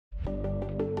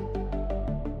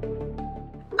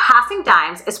Passing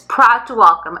Dimes is proud to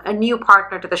welcome a new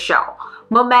partner to the show,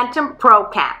 Momentum Pro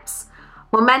Camps.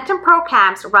 Momentum Pro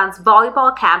Camps runs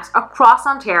volleyball camps across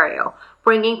Ontario,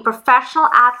 bringing professional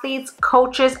athletes,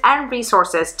 coaches, and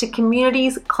resources to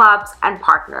communities, clubs, and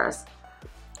partners.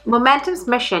 Momentum's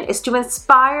mission is to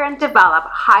inspire and develop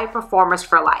high performers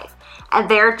for life, and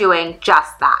they're doing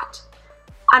just that.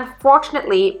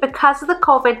 Unfortunately, because of the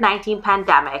COVID-19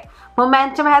 pandemic,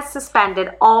 Momentum has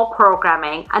suspended all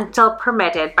programming until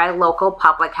permitted by local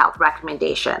public health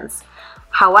recommendations.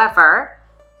 However,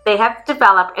 they have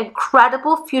developed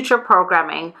incredible future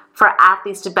programming for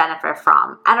athletes to benefit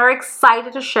from and are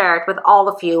excited to share it with all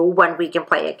of you when we can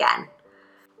play again.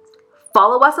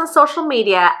 Follow us on social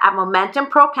media at Momentum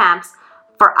Pro Camps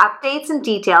for updates and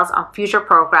details on future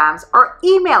programs, or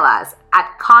email us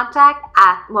at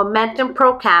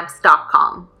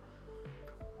contact@momentumprocamps.com.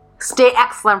 Stay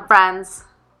excellent, friends.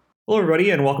 Hello, everybody,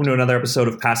 and welcome to another episode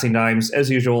of Passing Dimes. As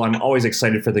usual, I'm always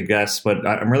excited for the guests, but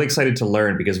I'm really excited to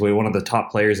learn because we're one of the top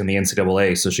players in the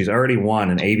NCAA. So she's already won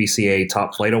an AVCA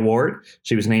Top Flight Award.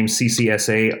 She was named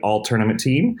CCSA All-Tournament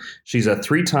Team. She's a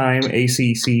three-time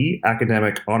ACC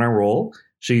Academic Honor Roll.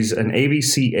 She's an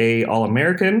AVCA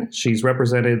All-American. She's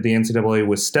represented the NCAA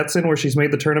with Stetson, where she's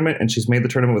made the tournament, and she's made the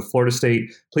tournament with Florida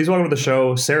State. Please welcome to the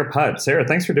show, Sarah Putt. Sarah,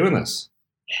 thanks for doing this.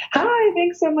 Hi,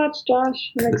 thanks so much,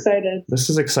 Josh. I'm excited. This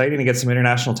is exciting to get some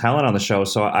international talent on the show.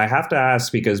 So I have to ask,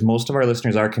 because most of our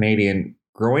listeners are Canadian,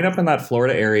 growing up in that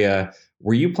Florida area,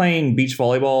 were you playing beach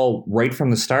volleyball right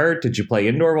from the start? Did you play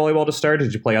indoor volleyball to start?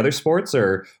 Did you play other sports?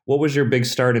 Or what was your big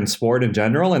start in sport in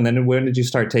general? And then when did you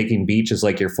start taking beach as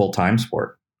like your full-time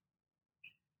sport?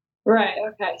 Right.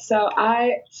 Okay. So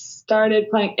I started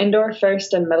playing indoor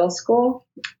first in middle school.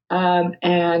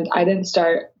 And I didn't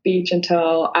start beach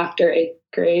until after 8th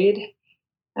grade.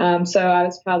 So I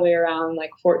was probably around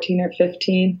like 14 or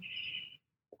 15.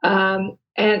 And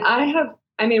we're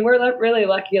really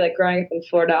lucky, like growing up in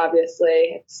Florida,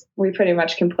 obviously, we pretty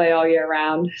much can play all year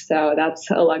round. So that's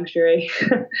a luxury.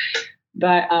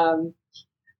 But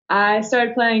I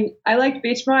started playing, I liked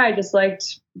beach more. I just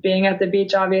liked being at the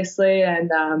beach, obviously. And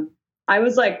I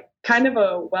was like kind of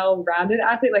a well-rounded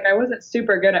athlete. Like I wasn't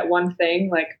super good at one thing,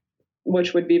 like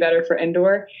which would be better for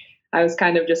indoor. I was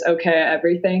kind of just okay at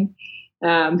everything.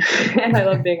 And I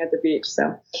love being at the beach.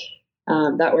 So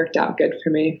that worked out good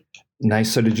for me.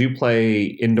 Nice. So did you play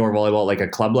indoor volleyball like a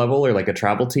club level or like a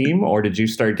travel team? Or did you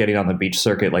start getting on the beach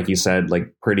circuit, like you said,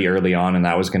 like pretty early on, and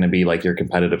that was going to be like your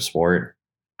competitive sport?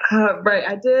 Right.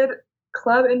 I did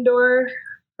club indoor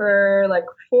for like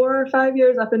 4 or 5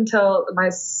 years up until my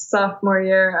sophomore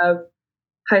year of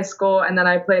high school. And then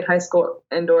I played high school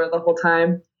indoor the whole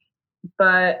time.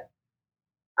 But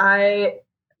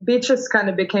beach just kind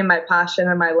of became my passion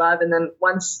and my love. And then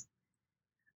once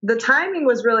the timing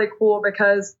was really cool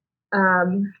because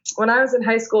when I was in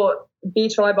high school,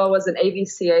 beach volleyball was an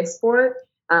AVCA sport.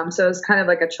 So it was kind of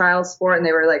like a trial sport, and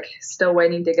they were like still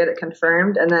waiting to get it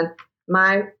confirmed. And then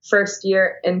my first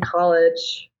year in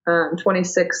college,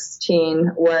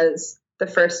 2016, was the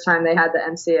first time they had the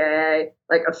NCAA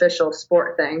like official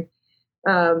sport thing.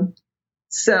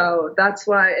 So that's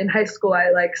why in high school I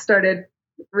like started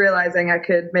realizing I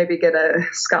could maybe get a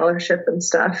scholarship and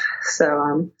stuff.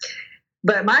 So,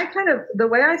 but the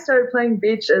way I started playing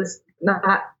beach is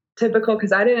not typical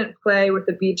because I didn't play with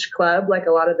the beach club like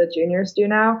a lot of the juniors do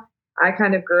now. I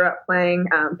kind of grew up playing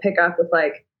pickup with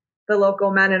like the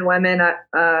local men and women at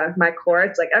my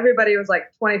courts. Like everybody was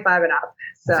like 25 and up.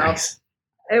 So nice.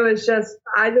 It was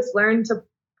I just learned to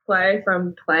play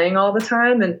from playing all the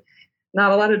time, and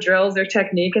not a lot of drills or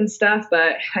technique and stuff,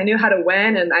 but I knew how to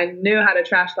win and I knew how to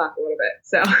trash talk a little bit.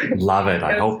 So love it.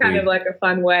 It was kind of like a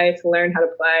fun way to learn how to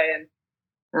play. And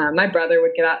my brother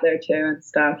would get out there too and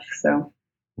stuff. So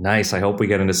nice. I hope we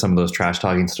get into some of those trash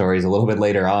talking stories a little bit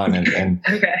later on. And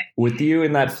okay. With you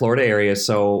in that Florida area,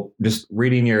 so just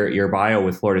reading your bio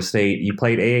with Florida State, you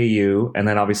played AAU, and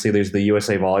then obviously there's the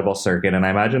USA Volleyball Circuit, and I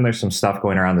imagine there's some stuff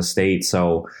going around the state.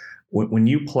 So when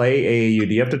you play AAU,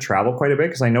 do you have to travel quite a bit?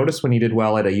 Because I noticed when you did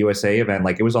well at a USA event,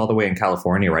 like it was all the way in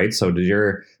California, right? So did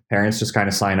your parents just kind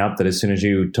of sign up that as soon as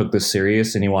you took this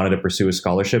serious and you wanted to pursue a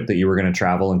scholarship that you were going to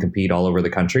travel and compete all over the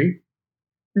country?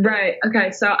 Right.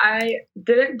 Okay. So I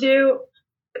didn't do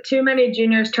too many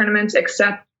juniors tournaments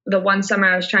except the one summer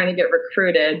I was trying to get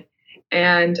recruited.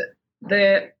 And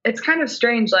it's kind of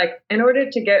strange. Like in order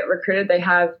to get recruited, they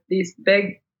have these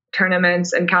big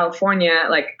tournaments in California,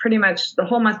 like pretty much the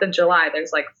whole month of July.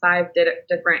 There's like 5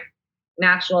 different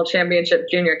national championship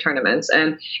junior tournaments,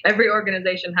 and every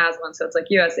organization has one. So it's like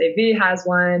USAV has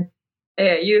one,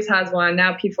 AAU's has one.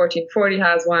 Now P1440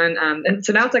 has one. And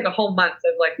so now it's like a whole month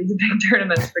of like these big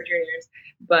tournaments for juniors.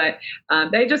 But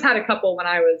they just had a couple when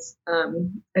I was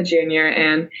a junior,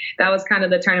 and that was kind of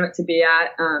the tournament to be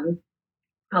at.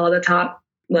 All of the top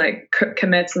like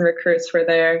commits and recruits were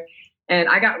there. And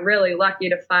I got really lucky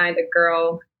to find a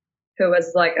girl who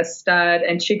was like a stud,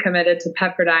 and she committed to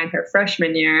Pepperdine her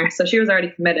freshman year. So she was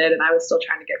already committed and I was still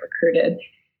trying to get recruited.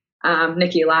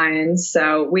 Nikki Lyons.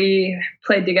 So we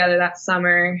played together that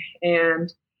summer,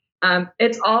 and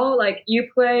it's all like you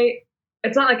play,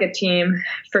 it's not like a team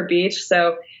for beach.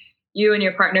 So you and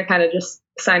your partner kind of just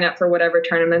sign up for whatever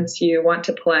tournaments you want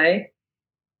to play.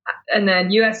 And then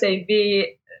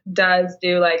USAV does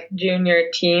do like junior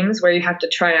teams where you have to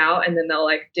try out, and then they'll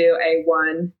like do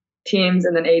A1 teams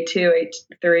and then A2,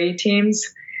 A3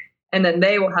 teams. And then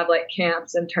they will have like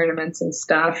camps and tournaments and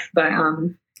stuff. But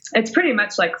it's pretty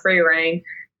much like free reign.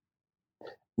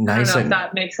 Nice. I don't know if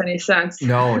that makes any sense.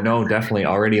 No, definitely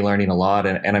already learning a lot.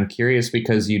 And I'm curious,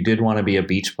 because you did want to be a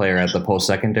beach player at the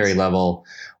post-secondary level.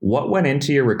 What went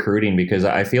into your recruiting? Because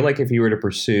I feel like if you were to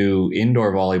pursue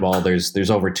indoor volleyball,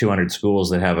 there's over 200 schools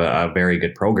that have a very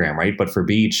good program, right? But for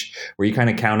beach, were you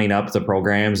kind of counting up the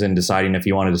programs and deciding if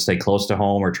you wanted to stay close to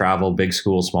home or travel, big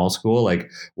school, small school? Like,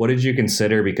 what did you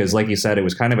consider? Because like you said, it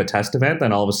was kind of a test event,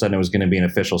 then all of a sudden it was going to be an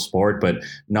official sport, but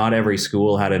not every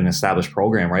school had an established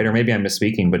program, right? Or maybe I'm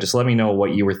misspeaking, but just let me know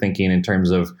what you were thinking in terms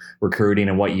of recruiting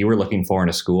and what you were looking for in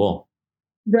a school.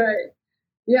 Right.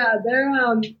 Yeah,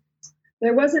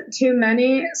 there wasn't too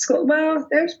many schools. Well,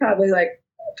 there's probably like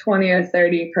 20 or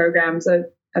 30 programs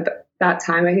at that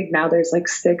time. I think now there's like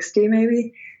 60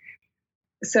 maybe.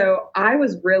 So I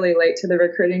was really late to the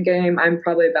recruiting game. I'm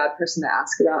probably a bad person to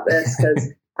ask about this because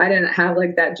I didn't have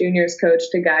like that juniors coach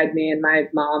to guide me. And my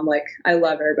mom, like, I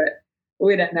love her, but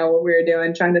we didn't know what we were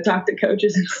doing, trying to talk to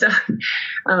coaches and stuff.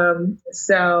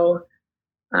 So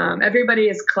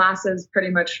everybody's classes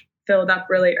pretty much filled up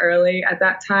really early at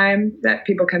that time, that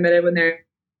people committed when they're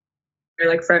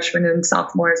like freshmen and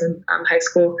sophomores in high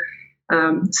school.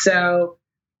 So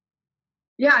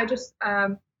yeah, I just,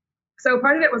 so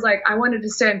part of it was like, I wanted to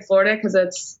stay in Florida because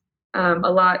it's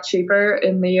a lot cheaper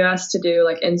in the US to do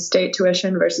like in-state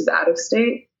tuition versus out of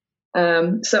state.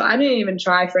 So I didn't even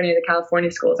try for any of the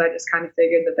California schools. I just kind of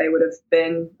figured that they would have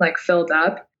been like filled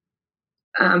up.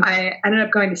 I ended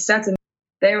up going to Stetson.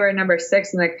 They were number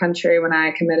 6 in the country when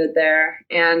I committed there,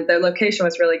 and their location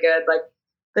was really good. Like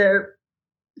they're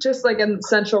just like in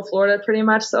central Florida pretty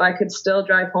much. So I could still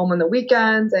drive home on the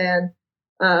weekends, and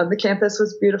the campus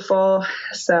was beautiful.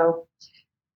 So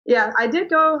yeah, I did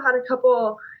had a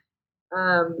couple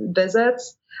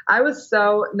visits. I was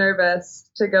so nervous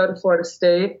to go to Florida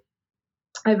State.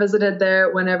 I visited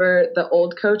there whenever the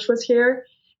old coach was here,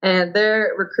 and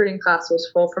their recruiting class was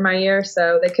full for my year,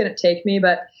 so they couldn't take me.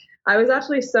 But I was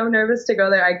actually so nervous to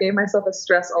go there. I gave myself a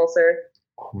stress ulcer,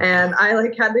 and I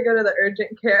like had to go to the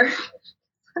urgent care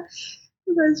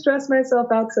because I stressed myself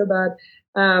out so bad.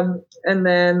 And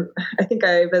then I think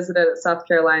I visited at South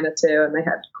Carolina too, and they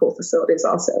had cool facilities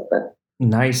also. But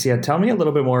nice. Yeah. Tell me a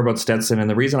little bit more about Stetson. And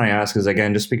the reason I ask is,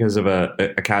 again, just because of a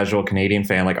casual Canadian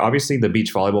fan, like obviously the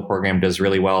beach volleyball program does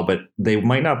really well, but they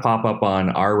might not pop up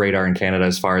on our radar in Canada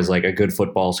as far as like a good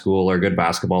football school or a good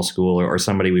basketball school or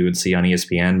somebody we would see on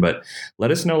ESPN. But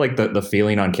let us know like the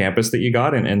feeling on campus that you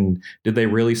got, and did they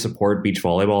really support beach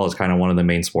volleyball as kind of one of the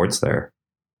main sports there?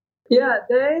 Yeah,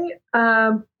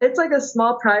 it's like a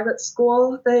small private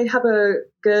school. They have a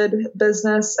good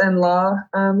business and law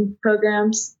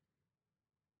programs.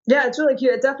 Yeah, it's really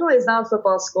cute. It definitely is not a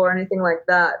football school or anything like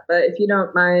that. But if you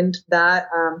don't mind that,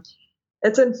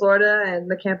 it's in Florida and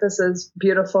the campus is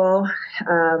beautiful.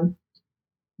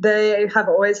 They have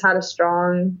always had a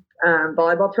strong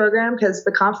volleyball program because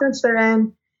the conference they're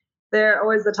in, they're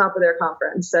always the top of their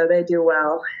conference. So they do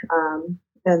well.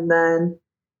 And then,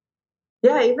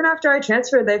 yeah, even after I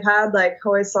transferred, they've had like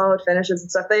always solid finishes and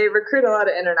stuff. They recruit a lot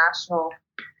of international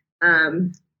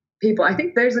people. I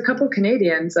think there's a couple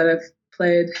Canadians that have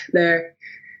played there,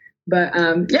 but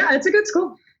yeah, it's a good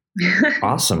school.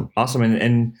 Awesome.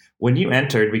 And when you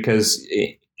entered, because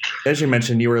as you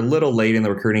mentioned, you were a little late in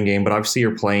the recruiting game, but obviously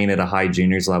you're playing at a high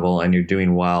juniors level and you're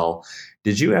doing well.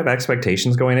 Did you have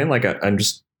expectations going in? Like I'm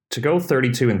just to go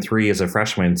 32-3 as a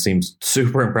freshman seems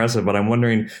super impressive, but I'm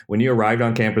wondering, when you arrived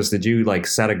on campus, did you like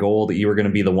set a goal that you were going to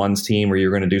be the ones team where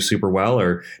you're going to do super well,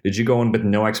 or did you go in with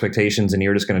no expectations and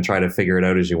you're just going to try to figure it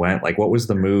out as you went? Like, what was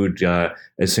the mood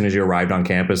as soon as you arrived on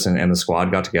campus and the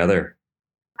squad got together?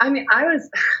 I mean,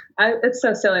 it's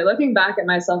so silly looking back at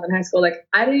myself in high school. Like,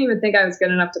 I didn't even think I was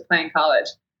good enough to play in college.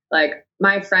 Like,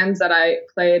 my friends that I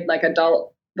played like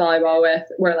adult volleyball with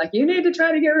were like, you need to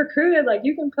try to get recruited. Like,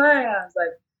 you can play. I was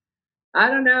like, I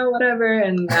don't know, whatever.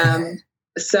 And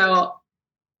so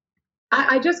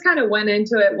I just kind of went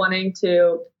into it wanting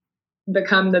to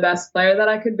become the best player that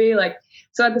I could be. Like,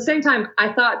 so at the same time,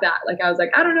 I thought that, like, I was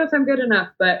like, I don't know if I'm good enough,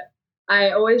 but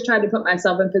I always tried to put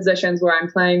myself in positions where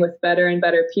I'm playing with better and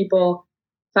better people,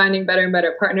 finding better and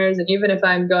better partners. And even if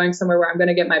I'm going somewhere where I'm going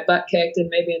to get my butt kicked and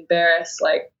maybe embarrassed,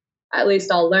 like, at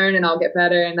least I'll learn and I'll get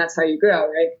better. And that's how you grow,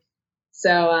 right?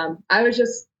 So I was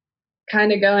just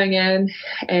kind of going in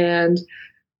and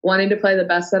wanting to play the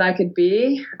best that I could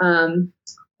be.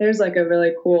 There's like a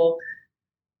really cool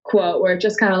quote where it's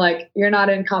just kind of like, you're not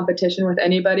in competition with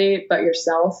anybody but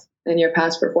yourself and your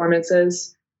past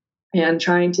performances, and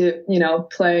trying to,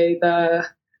 play the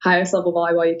highest level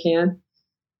volleyball you can.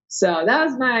 So that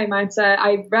was my mindset.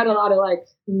 I read a lot of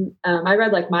I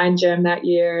read like Mind Gym that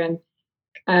year, and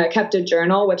kept a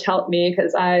journal, which helped me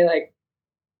because I like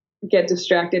get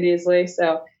distracted easily.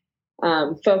 So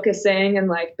focusing and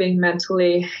like being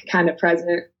mentally kind of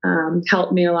present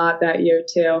helped me a lot that year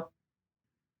too.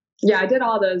 Yeah, I did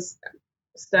all those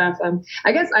stuff.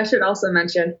 I guess I should also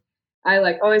mention, I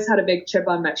like always had a big chip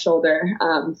on my shoulder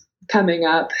coming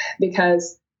up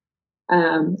because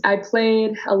I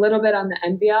played a little bit on the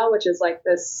NBL, which is like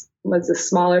was a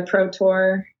smaller pro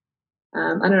tour.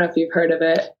 I don't know if you've heard of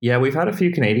it. Yeah, we've had a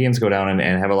few Canadians go down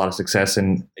and have a lot of success.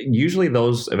 And usually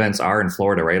those events are in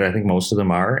Florida, right? I think most of them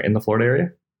are in the Florida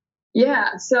area.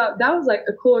 Yeah. So that was like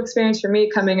a cool experience for me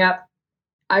coming up.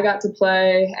 I got to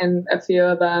play in a few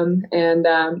of them, and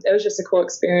it was just a cool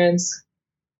experience.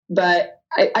 But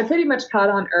I pretty much caught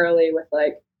on early with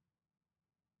like,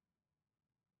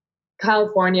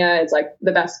 California is like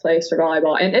the best place for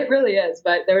volleyball. And it really is.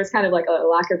 But there was kind of like a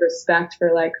lack of respect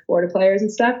for like Florida players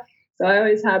and stuff. So I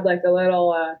always had like a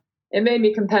little, it made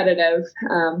me competitive,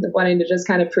 wanting to just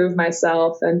kind of prove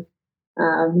myself. And,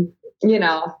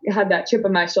 had that chip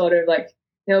on my shoulder of like,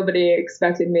 nobody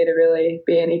expected me to really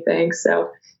be anything. So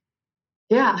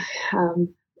yeah,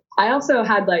 I also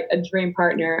had like a dream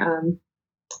partner.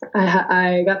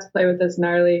 I got to play with this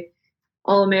gnarly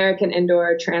All-American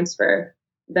indoor transfer,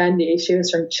 Vendi. She was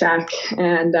from Czech,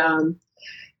 and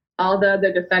all the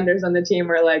other defenders on the team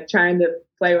were like trying to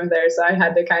play with her, so I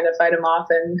had to kind of fight them off,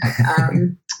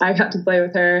 and I got to play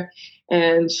with her,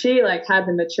 and she like had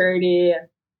the maturity,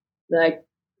 like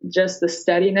just the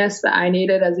steadiness that I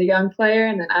needed as a young player,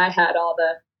 and then I had all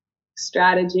the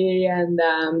strategy and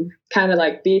kind of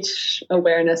like beach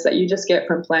awareness that you just get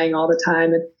from playing all the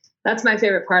time. And that's my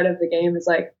favorite part of the game, is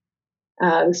like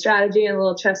the strategy and a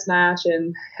little chess match,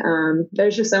 and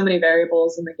there's just so many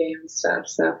variables in the game and stuff.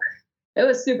 So it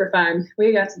was super fun.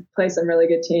 We got to play some really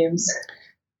good teams.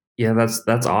 Yeah,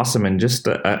 that's awesome. And just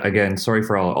again, sorry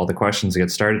for all the questions to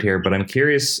get started here, but I'm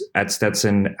curious at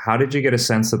Stetson, how did you get a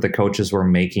sense that the coaches were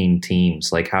making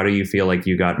teams? Like, how do you feel like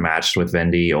you got matched with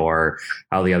Vendi, or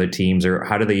how the other teams, or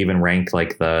how do they even rank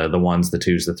like the ones, the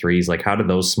twos, the threes? Like, how do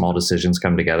those small decisions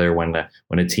come together when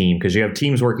a team, because you have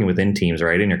teams working within teams,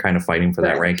 right? And you're kind of fighting for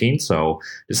that ranking. So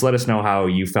just let us know how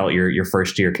you felt your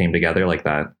first year came together like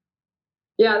that.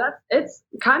 Yeah, it's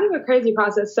kind of a crazy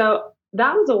process. So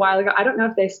that was a while ago. I don't know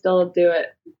if they still do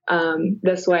it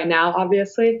this way now,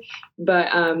 obviously. But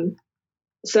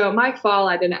so my fall,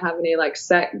 I didn't have any like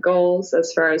set goals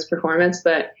as far as performance.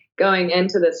 But going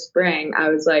into the spring, I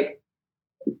was like,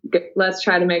 let's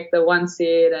try to make the 1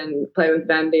 seed and play with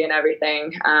Vendi and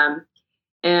everything.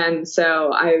 And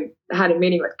so I had a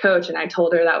meeting with coach, and I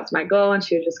told her that was my goal. And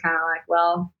she was just kind of like,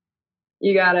 well,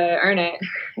 you got to earn it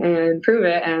and prove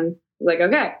it. And I was like,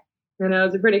 okay. And it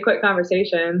was a pretty quick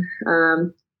conversation.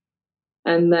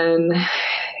 And then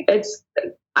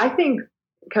I think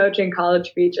coaching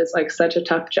college beach is like such a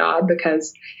tough job,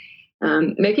 because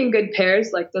making good pairs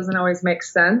like doesn't always make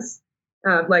sense.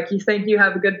 Like, you think you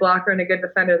have a good blocker and a good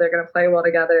defender, they're going to play well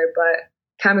together, but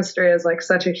chemistry is like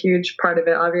such a huge part of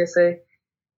it. Obviously,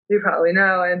 you probably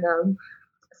know. And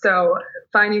so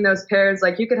finding those pairs,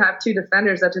 like you could have two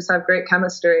defenders that just have great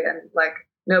chemistry, and like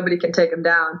nobody can take them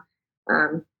down.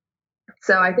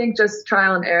 So I think just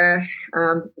trial and error.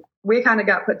 We kind of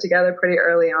got put together pretty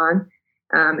early on,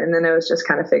 and then it was just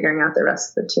kind of figuring out the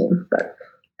rest of the team. But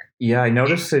yeah, I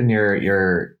noticed in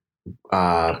your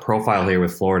profile here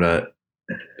with Florida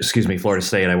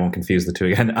State, I won't confuse the two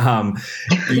again.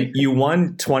 You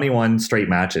won 21 straight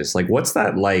matches. Like, what's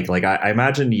that like? Like, I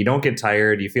imagine you don't get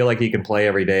tired. You feel like you can play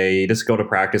every day. You just go to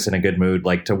practice in a good mood.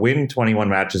 Like, to win 21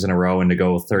 matches in a row and to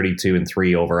go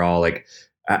 32-3 overall, like,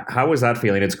 how was that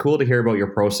feeling? It's cool to hear about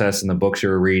your process and the books you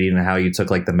were reading and how you took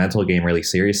like the mental game really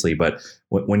seriously. But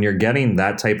when you're getting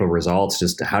that type of results,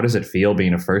 just how does it feel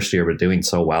being a first year but doing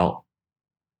so well?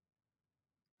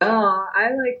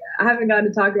 I haven't gotten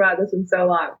to talk about this in so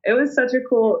long. It was such a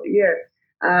cool year.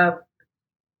 I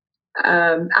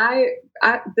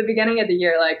at the beginning of the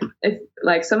year,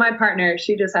 so my partner,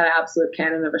 she just had an absolute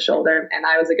cannon of a shoulder, and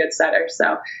I was a good setter.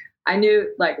 So I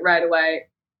knew like right away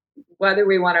whether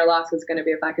we won or lost was going to be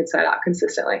if I could set out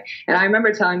consistently. And I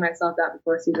remember telling myself that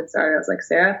before season started. I was like,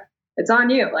 Sarah, it's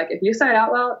on you. Like if you side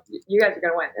out well, you guys are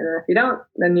going to win, and if you don't,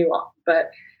 then you won't.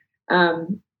 But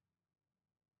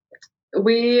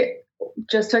we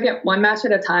just took it one match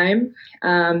at a time.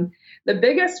 The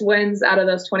biggest wins out of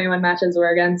those 21 matches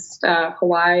were against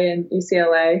Hawaii and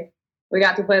UCLA. We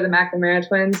got to play the McNamara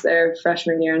twins their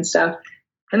freshman year and stuff,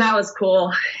 and that was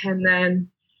cool. And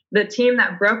then the team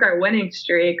that broke our winning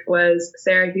streak was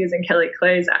Sarah Hughes and Kelly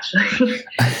Clays, actually.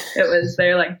 It was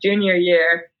their like junior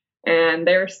year, and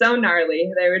they were so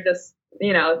gnarly. They were just,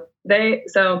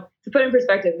 so to put in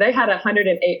perspective, they had a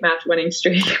 108 match winning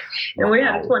streak, and we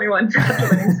had a 21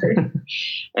 match winning streak.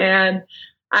 And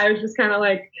I was just kind of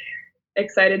like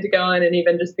excited to go in and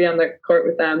even just be on the court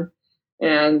with them.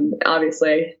 And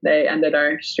obviously they ended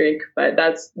our streak, but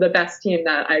that's the best team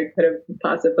that I could have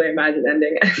possibly imagined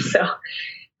ending. So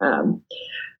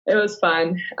it was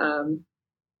fun.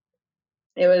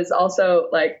 It was also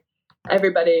like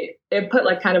it put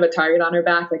like kind of a target on her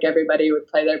back. Like everybody would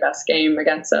play their best game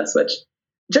against us, which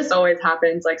just always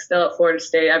happens. Like still at Florida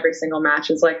State, every single match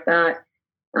is like that.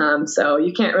 So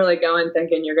you can't really go in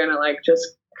thinking you're going to like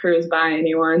just cruise by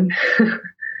anyone.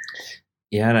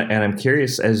 Yeah, and I'm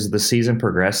curious, as the season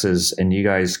progresses and you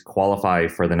guys qualify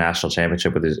for the national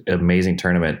championship with this amazing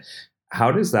tournament,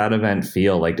 how does that event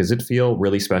feel? Like, does it feel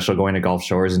really special going to Gulf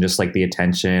Shores and just like the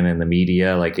attention and the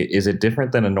media? Like, is it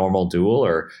different than a normal duel,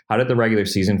 or how did the regular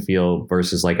season feel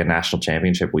versus like a national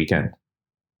championship weekend?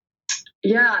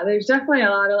 Yeah, there's definitely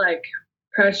a lot of like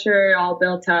pressure all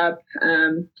built up.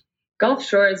 Gulf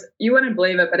Shores, you wouldn't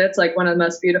believe it, but it's like one of the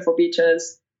most beautiful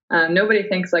beaches. Nobody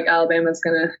thinks like Alabama's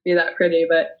going to be that pretty,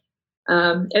 but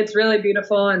it's really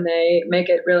beautiful, and they make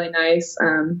it really nice.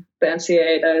 The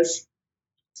NCAA does.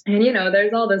 And,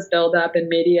 there's all this buildup in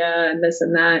media and this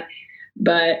and that,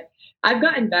 but I've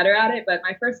gotten better at it. But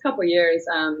my first couple years,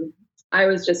 I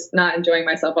was just not enjoying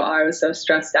myself at all. I was so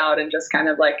stressed out and just kind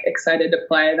of like excited to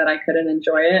play that I couldn't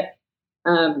enjoy it.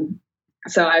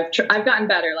 So I've gotten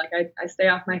better. Like I stay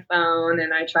off my phone,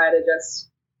 and I try to just,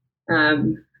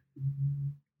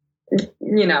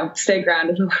 stay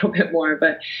grounded a little bit more.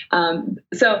 But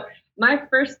so my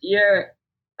first year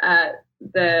at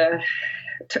the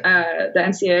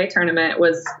NCAA tournament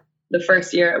was the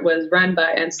first year it was run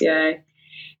by NCAA,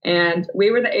 and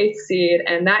we were the 8th seed.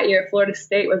 And that year, Florida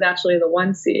State was actually the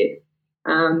 1 seed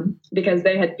because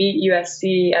they had beat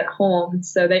USC at home,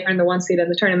 so they earned the 1 seed in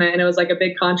the tournament, and it was like a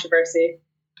big controversy.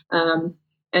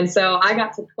 And so I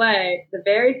got to play the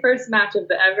very first match of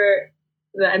the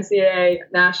NCAA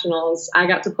Nationals. I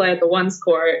got to play at the ones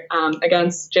court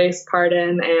against Jace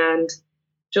Pardon and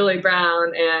Julie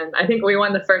Brown, and I think we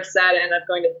won the first set and ended up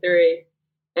going to 3.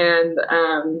 And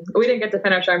we didn't get to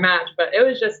finish our match, but it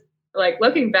was just like,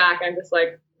 looking back, I'm just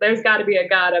like, there's got to be a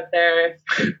God up there if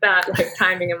that like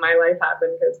timing in my life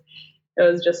happened, because it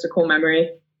was just a cool memory.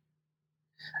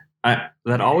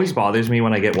 That always bothers me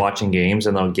when I get watching games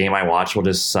and the game I watch will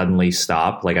just suddenly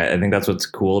stop. Like, I think that's what's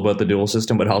cool about the dual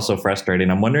system, but also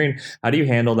frustrating. I'm wondering, how do you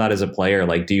handle that as a player?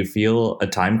 Like, do you feel a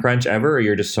time crunch ever, or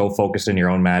you're just so focused in your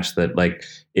own match that like,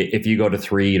 if you go to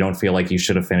 3, you don't feel like you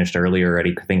should have finished earlier or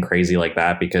anything crazy like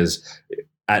that? Because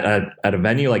at a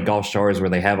venue like Gulf Shores, where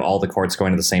they have all the courts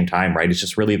going at the same time, right? It's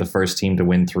just really the first team to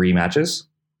win 3 matches.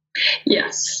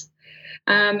 Yes.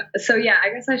 So yeah,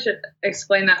 I guess I should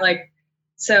explain that.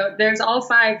 So there's all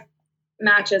 5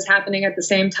 matches happening at the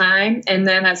same time. And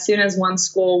then as soon as one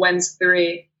school wins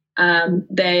 3,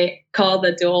 they call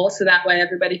the duel. So that way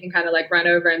everybody can kind of like run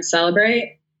over and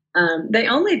celebrate. They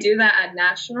only do that at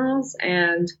nationals,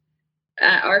 and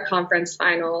at our conference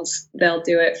finals, they'll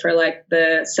do it for like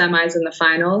the semis and the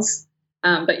finals.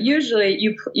 But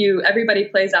usually everybody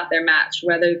plays out their match,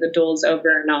 whether the duel's over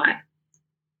or not.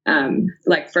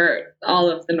 Like for all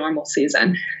of the normal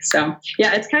season. So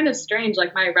yeah, it's kind of strange.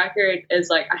 Like my record is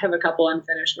like, I have a couple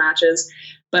unfinished matches,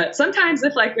 but sometimes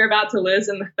if like you're about to lose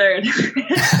in the 3rd,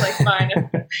 it's like fine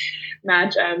if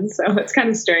match ends. So it's kind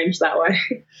of strange that way.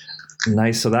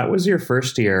 Nice. So that was your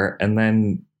first year. And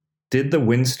then did the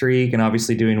win streak and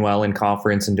obviously doing well in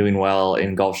conference and doing well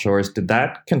in Gulf Shores, did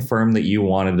that confirm that you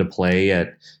wanted to play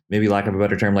at, maybe lack of a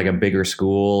better term, like a bigger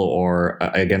school or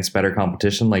against better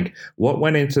competition? Like, what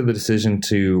went into the decision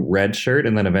to redshirt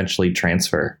and then eventually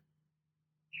transfer?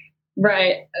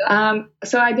 Right.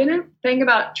 So I didn't think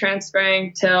about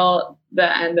transferring till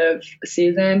the end of the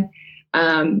season.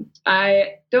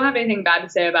 I don't have anything bad to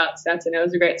say about Stetson. It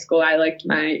was a great school. I liked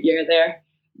my year there.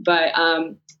 But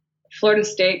Florida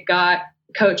State got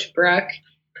Coach Brook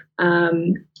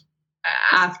after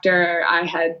I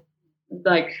had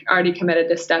already committed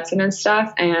to Stetson and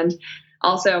stuff. And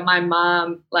also my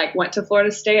mom went to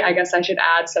Florida State, I guess I should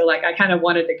add. So I kind of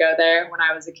wanted to go there when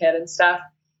I was a kid and stuff.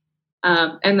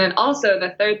 And then also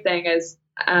the third thing is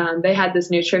they had this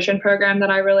nutrition program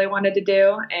that I really wanted to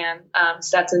do. And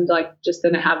Stetson just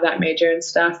didn't have that major and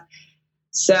stuff.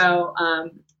 So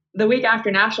the week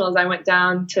after nationals, I went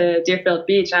down to Deerfield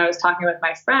Beach and I was talking with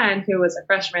my friend who was a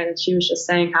freshman, and she was just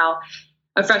saying how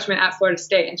a freshman at Florida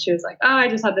State, and she was like, "Oh, I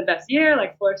just had the best year.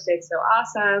 Florida State's so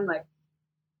awesome.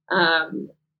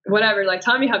 Whatever.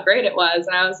 Tell me how great it was."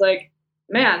 And I was like,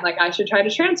 "Man, I should try to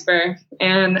transfer."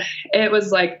 And it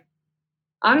was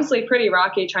honestly pretty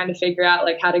rocky trying to figure out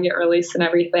how to get released and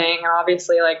everything. And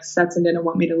obviously Stetson didn't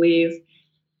want me to leave.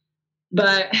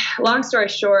 But long story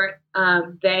short,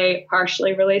 they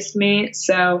partially released me.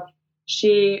 So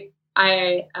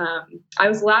I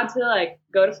was allowed to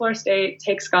go to Florida State,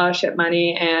 take scholarship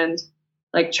money, and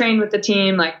train with the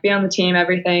team, be on the team,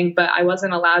 everything. But I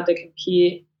wasn't allowed to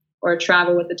compete or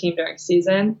travel with the team during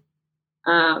season.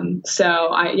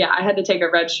 So I had to take a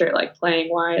red shirt playing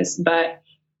wise. But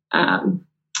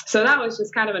so that was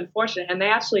just kind of unfortunate. And they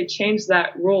actually changed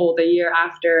that rule the year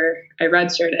after I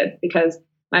redshirted, because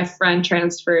my friend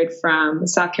transferred from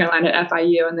South Carolina to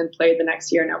FIU and then played the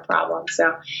next year, no problem. So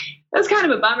it was kind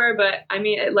of a bummer, but I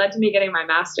mean, it led to me getting my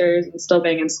master's and still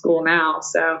being in school now.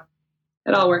 So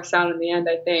it all works out in the end,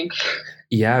 I think.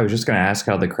 Yeah, I was just going to ask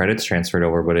how the credits transferred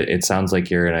over, but it sounds like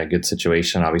you're in a good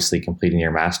situation, obviously completing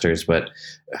your master's. But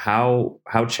how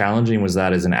challenging was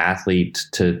that as an athlete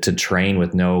to train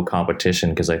with no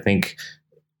competition? Because I think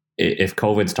if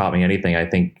COVID's taught me anything, I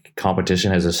think competition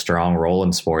has a strong role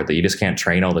in sport, that you just can't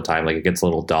train all the time. It gets a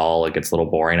little dull, it gets a little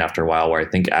boring after a while, where I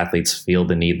think athletes feel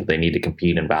the need that they need to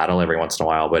compete and battle every once in a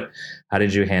while. But how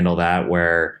did you handle that,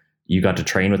 where you got to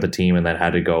train with the team and then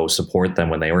had to go support them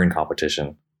when they were in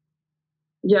competition?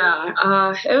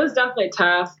 Yeah, it was definitely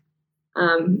tough,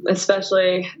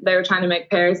 especially they were trying to make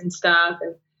pairs and stuff.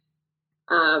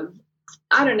 And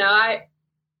I don't know,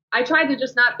 I tried to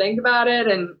just not think about it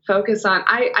and focus on,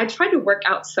 I tried to work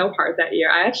out so hard that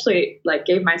year. I actually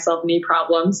gave myself knee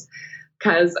problems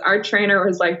because our trainer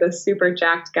was this super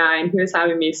jacked guy, and he was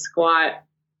having me squat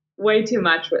way too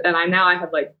much. And I have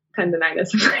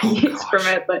tendonitis in my knees from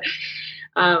it. But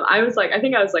I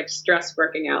think I was stress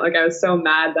working out. I was so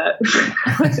mad that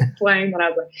I wasn't playing that I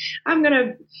was I'm going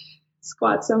to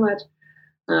squat so much.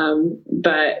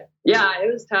 But yeah,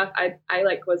 it was tough. I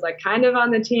was kind of on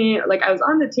the team. I was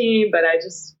on the team, but I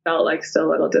just felt still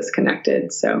a little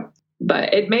disconnected. So,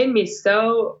 but it made me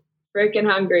so freaking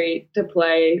hungry to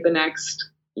play the next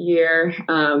year.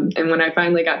 And when I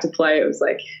finally got to play, it was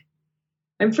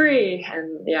I'm free.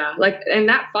 And yeah, and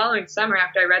that following summer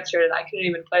after I redshirted, I couldn't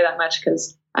even play that much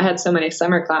because I had so many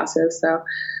summer classes. So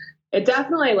it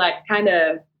definitely kind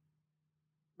of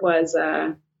was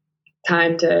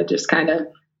time to just kind of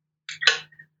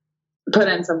put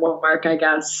in some work, I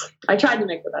guess. I tried to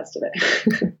make the best of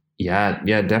it. Yeah,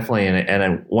 definitely.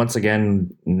 And once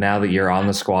again, now that you're on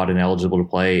the squad and eligible to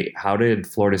play, how did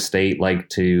Florida State like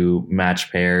to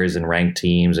match pairs and rank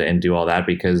teams and do all that?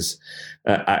 Because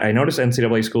I noticed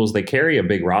NCAA schools, they carry a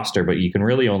big roster, but you can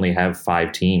really only have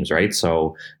 5 teams, right?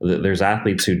 So there's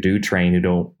athletes who do train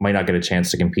who might not get a chance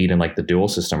to compete in the dual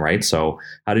system, right? So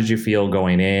how did you feel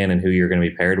going in and who you're going to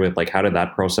be paired with? How did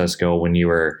that process go when you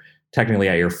were technically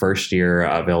at your first year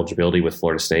of eligibility with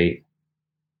Florida State?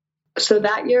 So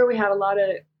that year we had a lot of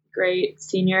great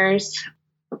seniors.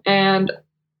 And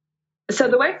so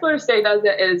the way Florida State does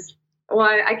it is, well,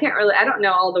 I don't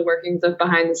know all the workings of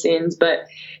behind the scenes, but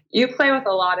you play with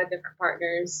a lot of different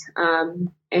partners.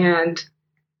 And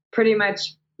pretty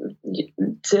much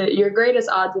your greatest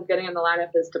odds of getting in the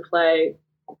lineup is to play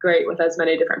great with as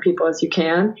many different people as you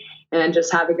can and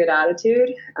just have a good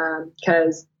attitude.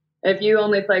 Because if you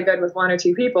only play good with 1 or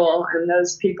 2 people and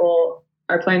those people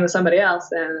are playing with somebody else,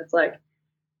 then it's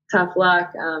tough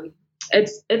luck.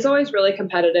 It's always really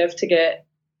competitive to get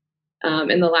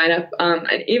in the lineup.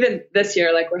 And even this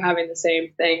year, we're having the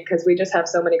same thing because we just have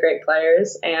so many great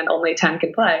players and only 10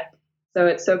 can play. So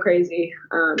it's so crazy.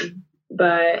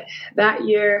 But that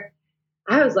year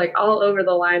I was all over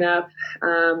the lineup.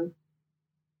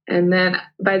 And then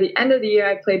by the end of the year,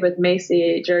 I played with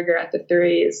Macy Jerger at the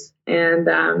threes. And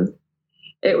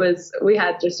we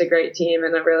had just a great team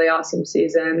and a really awesome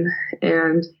season.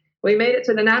 And we made it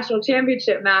to the national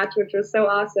championship match, which was so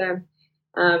awesome.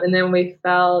 And then we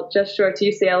fell just short to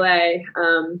UCLA.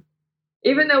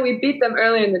 even though we beat them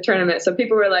early in the tournament, so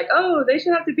people were like, "Oh, they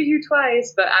should have to beat you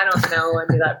twice," but I don't know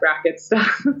any of that bracket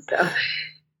stuff.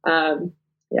 So,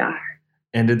 yeah.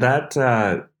 And did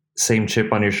that same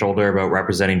chip on your shoulder about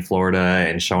representing Florida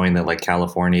and showing that like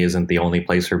California isn't the only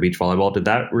place for beach volleyball, did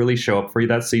that really show up for you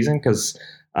that season? Because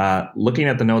looking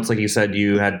at the notes, like you said,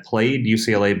 you had played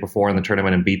UCLA before in the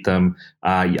tournament and beat them.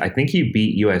 I think you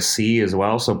beat USC as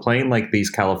well. So playing like these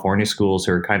California schools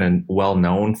who are kind of well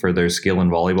known for their skill in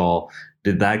volleyball,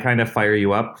 did that kind of fire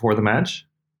you up before the match?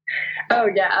 Oh,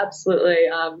 yeah, absolutely.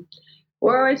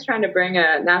 We're always trying to bring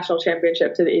a national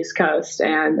championship to the East Coast.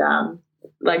 And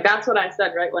like, that's what I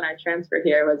said right when I transferred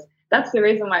here was that's the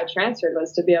reason why I transferred,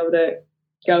 was to be able to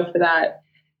go for that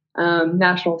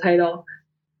national title.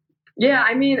 Yeah,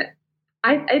 I mean,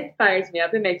 it fires me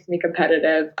up. It makes me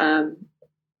competitive. I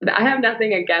have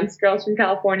nothing against girls from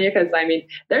California because, I mean,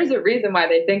 there's a reason why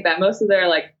they think that. Most of their,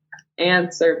 like,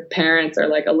 aunts or parents are,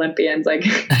 like, Olympians. Like,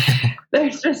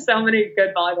 there's just so many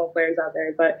good volleyball players out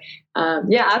there. But,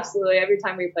 yeah, absolutely. Every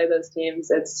time we play those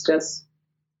teams, it's just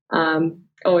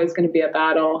always going to be a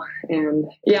battle. And,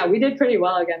 yeah, we did pretty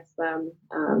well against them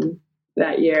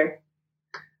that year.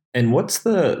 And what's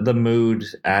the mood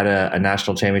at a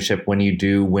national championship when you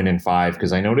do win in 5?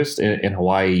 Because I noticed in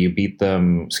Hawaii, you beat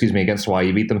them, against Hawaii,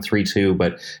 you beat them 3-2.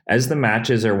 But as the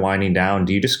matches are winding down,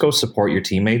 do you just go support your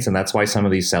teammates? And that's why some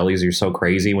of these sellies are so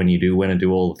crazy when you do win a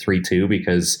duel 3-2,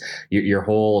 because your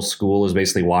whole school is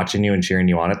basically watching you and cheering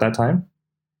you on at that time?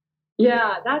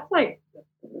 Yeah, that's like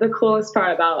the coolest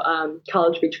part about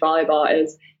college beach volleyball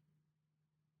is,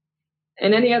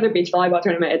 in any other beach volleyball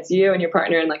tournament, it's you and your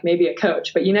partner and like maybe a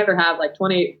coach, but you never have like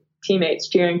 20 teammates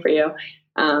cheering for you.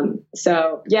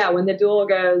 So yeah, when the duel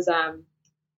goes,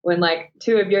 when like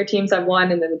 2 of your teams have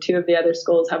won and then the 2 of the other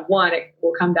schools have won, it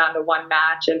will come down to 1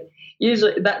 match. And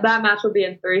usually that match will be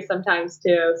in 3 sometimes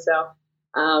too.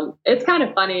 So it's kind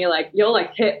of funny. Like you'll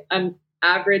like hit an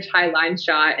average high line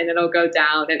shot and it'll go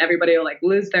down and everybody will like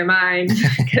lose their mind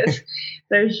because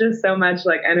there's just so much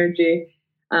like energy.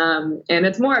 And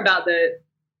it's more about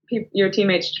your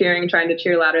teammates cheering, trying to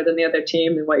cheer louder than the other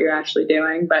team and what you're actually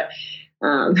doing. But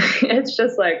it's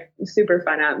just like super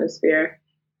fun atmosphere.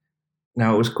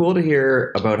 Now, it was cool to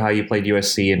hear about how you played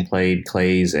USC and played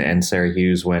Clays and Sarah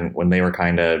Hughes when they were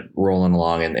kind of rolling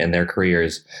along in their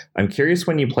careers. I'm curious,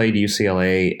 when you played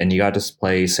UCLA and you got to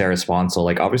play Sarah Sponsel,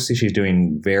 like obviously she's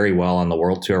doing very well on the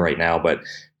world tour right now, but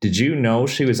did you know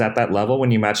she was at that level when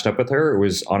you matched up with her? Or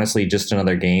was honestly just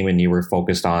another game and you were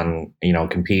focused on,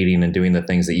 competing and doing the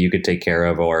things that you could take care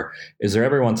of? Or is there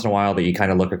every once in a while that you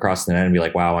kind of look across the net and be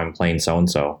like, wow, I'm playing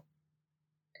so-and-so?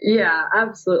 Yeah,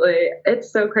 absolutely.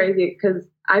 It's so crazy because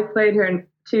I played her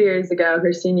 2 years ago,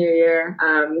 her senior year.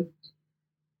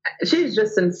 She's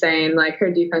just insane. Like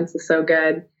her defense is so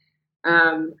good.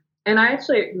 And I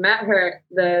actually met her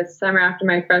the summer after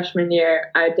my freshman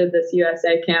year. I did this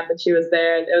USA camp and she was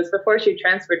there. It was before she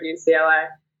transferred to UCLA.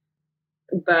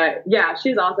 But yeah,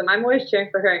 she's awesome. I'm always cheering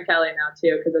for her and Kelly now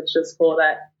too, because it's just cool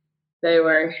that they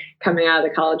were coming out of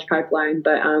the college pipeline.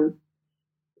 But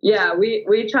yeah,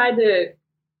 we tried to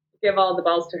give all the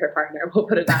balls to her partner. We'll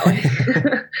put it that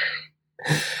way.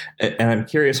 And I'm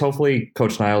curious, hopefully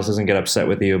Coach Niles doesn't get upset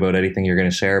with you about anything you're going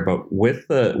to share, but with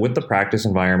the practice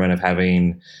environment of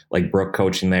having like Brooke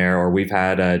coaching there, or we've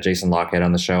had Jason Lockhead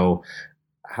on the show,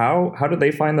 how do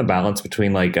they find the balance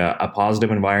between like a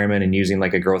positive environment and using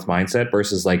like a growth mindset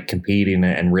versus like competing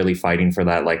and really fighting for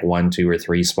that like 1, 2, or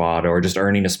 3 spot, or just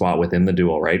earning a spot within the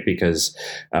duel, right? Because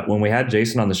when we had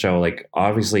Jason on the show, like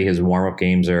obviously his warm-up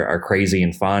games are crazy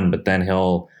and fun, but then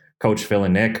he'll coach Phil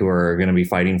and Nick, who are going to be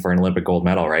fighting for an Olympic gold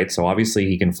medal, right? So obviously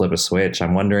he can flip a switch.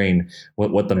 I'm wondering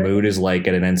what the mood is like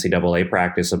at an NCAA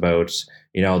practice about,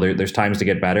 there's times to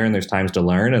get better and there's times to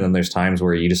learn, and then there's times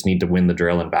where you just need to win the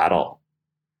drill and battle.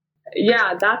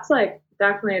 Yeah, that's like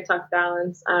definitely a tough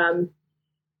balance.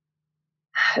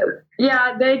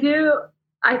 Yeah, they do.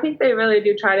 I think they really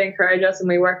do try to encourage us, and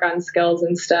we work on skills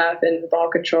and stuff and ball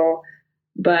control,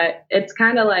 but it's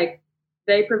kind of like,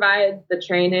 they provide the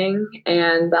training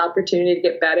and the opportunity to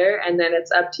get better, and then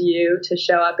it's up to you to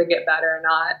show up and get better or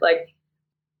not. Like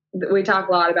we talk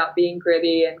a lot about being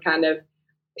gritty and kind of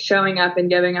showing up and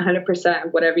giving 100%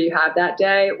 of whatever you have that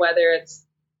day, whether it's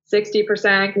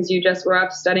 60% because you just were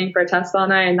up studying for a test all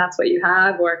night and that's what you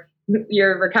have, or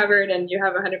you're recovered and you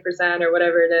have 100% or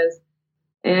whatever it is.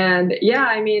 And yeah,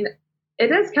 I mean,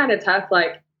 it is kind of tough,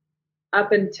 like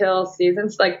up until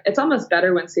seasons, like it's almost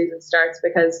better when season starts,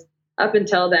 because up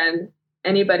until then,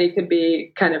 anybody could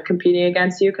be kind of competing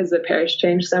against you because the pairs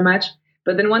change so much.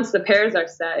 But then once the pairs are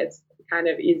set, it's kind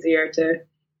of easier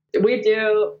we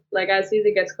do, like as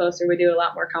season gets closer, we do a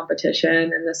lot more competition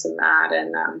and this and that.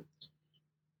 And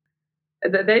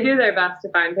they do their best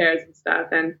to find pairs and stuff,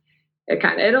 and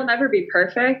it'll never be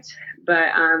perfect, but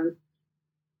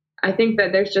I think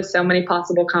that there's just so many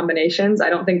possible combinations. I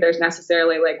don't think there's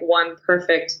necessarily like one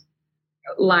perfect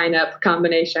lineup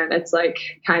combination. It's like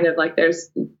kind of like there's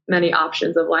many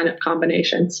options of lineup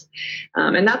combinations.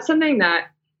 And that's something that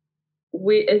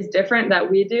is different that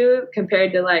we do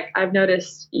compared to, like, I've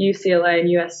noticed UCLA and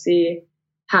USC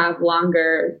have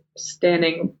longer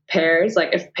standing pairs.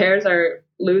 Like if pairs are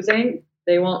losing,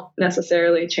 they won't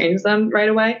necessarily change them right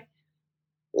away.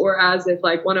 Whereas if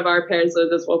like one of our pairs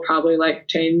loses, we'll probably like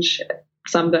change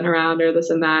something around or this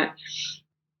and that.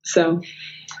 So.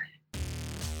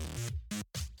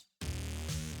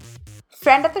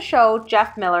 Friend of the show,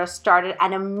 Jeff Miller, started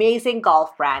an amazing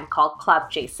golf brand called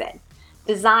Club Jason.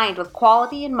 Designed with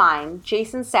quality in mind,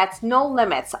 Jason sets no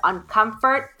limits on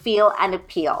comfort, feel, and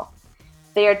appeal.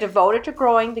 They are devoted to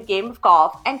growing the game of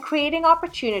golf and creating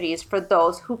opportunities for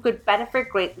those who could benefit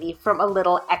greatly from a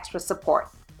little extra support.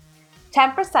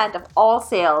 10% of all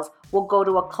sales will go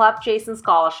to a Club Jason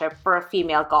scholarship for a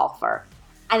female golfer.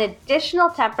 An additional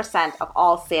 10% of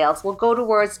all sales will go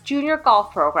towards junior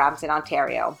golf programs in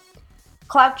Ontario.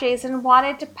 Club Jason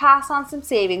wanted to pass on some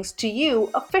savings to you,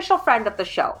 official friend of the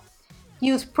show.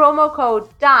 Use promo code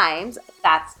DIMES,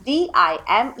 that's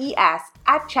DIMES,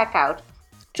 at checkout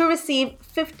to receive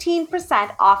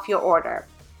 15% off your order.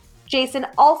 Jason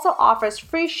also offers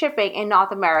free shipping in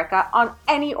North America on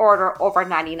any order over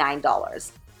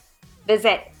 $99.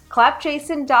 Visit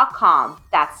clubjason.com,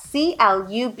 that's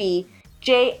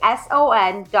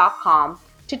CLUBJSON.com,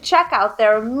 to check out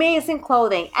their amazing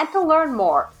clothing and to learn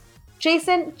more.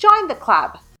 Jason, join the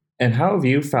club. And how have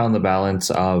you found the balance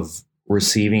of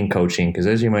receiving coaching? Because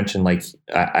as you mentioned, like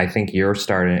I think your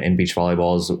start in beach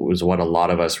volleyball was what a lot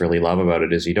of us really love about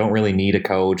it, is you don't really need a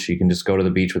coach. You can just go to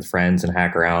the beach with friends and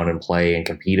hack around and play and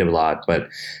compete a lot. But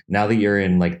now that you're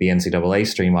in like the NCAA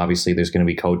stream, obviously there's going to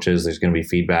be coaches, there's going to be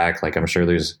feedback. Like I'm sure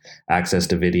there's access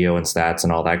to video and stats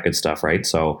and all that good stuff, right?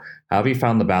 So how have you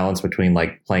found the balance between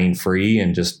like playing free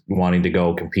and just wanting to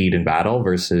go compete and battle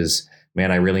versus, man,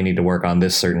 I really need to work on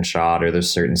this certain shot or this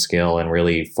certain skill and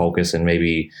really focus and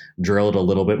maybe drill it a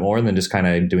little bit more than just kind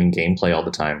of doing gameplay all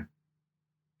the time?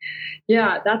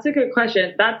 Yeah, that's a good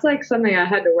question. That's like something I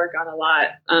had to work on a lot,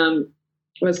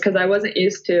 was because I wasn't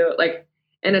used to, like,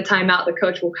 in a timeout, the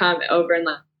coach will come over and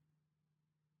like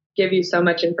give you so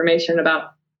much information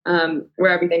about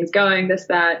where everything's going, this,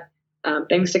 that,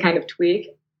 things to kind of tweak.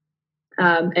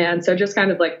 And so just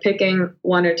kind of like picking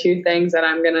one or two things that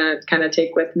I'm going to kind of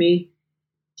take with me.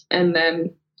 And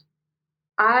then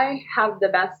I have the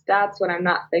best stats when I'm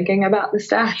not thinking about the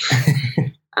stats.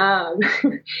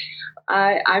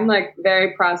 I'm like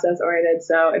very process oriented.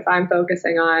 So if I'm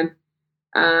focusing on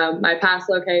my pass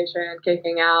location,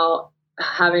 kicking out,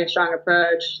 having a strong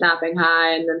approach, snapping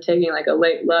high, and then taking like a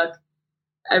late look,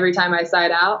 every time I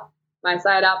side out, my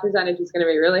side out percentage is going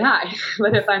to be really high.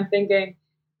 But if I'm thinking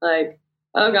like,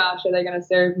 oh gosh, are they going to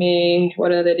serve me?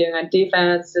 What are they doing on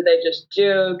defense? Did they just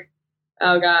juke?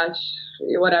 Oh gosh,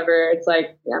 whatever. It's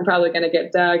like, I'm probably going to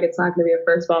get dug. It's not going to be a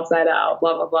first ball side out,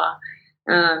 blah, blah, blah.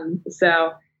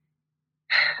 So,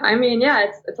 I mean, yeah,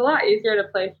 it's a lot easier to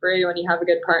play free when you have a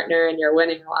good partner and you're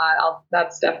winning a lot.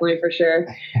 That's definitely for sure.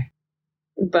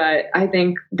 But I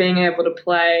think being able to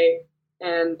play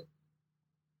and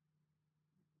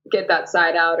get that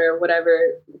side out or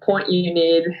whatever point you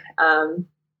need,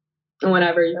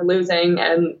 whenever you're losing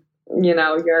and, you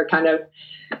know, you're kind of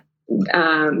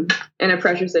in a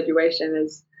pressure situation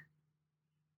is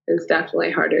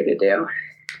definitely harder to do.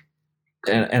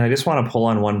 And I just want to pull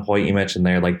on one point you mentioned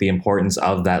there, like the importance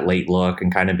of that late look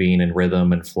and kind of being in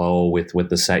rhythm and flow with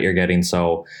the set you're getting.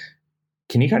 So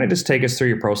can you kind of just take us through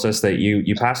your process that you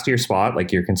pass to your spot,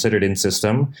 like you're considered in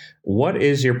system? What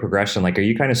is your progression? Like, are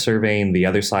you kind of surveying the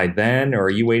other side then, or are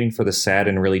you waiting for the set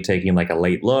and really taking like a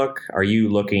late look? Are you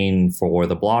looking for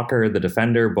the blocker, the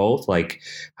defender, both? Like,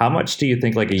 how much do you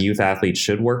think like a youth athlete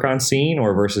should work on seeing,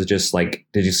 or versus just like,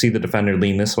 did you see the defender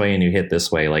lean this way and you hit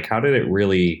this way? Like, how did it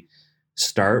really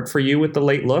start for you with the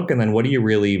late look? And then what do you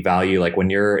really value? Like when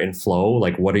you're in flow,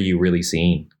 like what are you really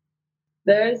seeing?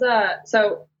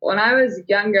 So when I was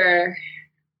younger,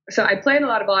 so I played a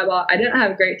lot of volleyball. I didn't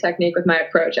have great technique with my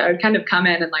approach. I would kind of come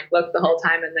in and like look the whole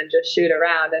time and then just shoot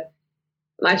around. And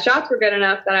my shots were good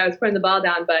enough that I was putting the ball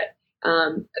down. But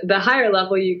the higher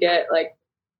level you get, like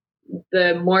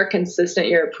the more consistent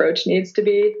your approach needs to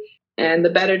be. And the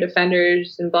better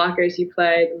defenders and blockers you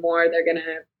play, the more they're going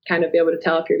to kind of be able to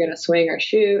tell if you're going to swing or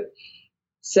shoot.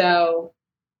 So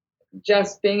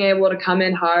just being able to come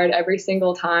in hard every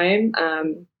single time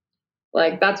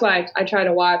like that's why I try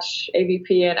to watch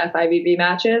AVP and FIVB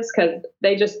matches, because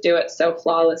they just do it so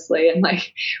flawlessly and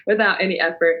like without any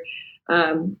effort.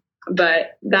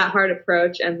 But that hard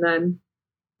approach and then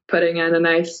putting in a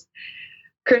nice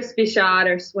crispy shot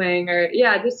or swing, or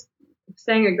just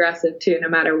staying aggressive too, no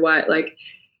matter what, like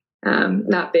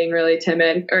not being really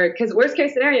timid, or because worst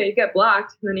case scenario, you get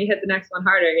blocked and then you hit the next one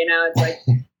harder. It's like,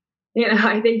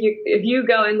 I think if you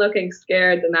go in looking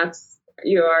scared, then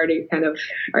you already kind of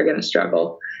are going to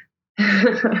struggle.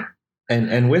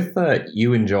 And with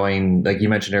you enjoying, like you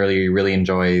mentioned earlier, you really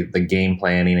enjoy the game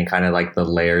planning and kind of like the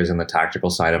layers and the tactical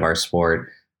side of our sport.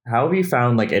 How have you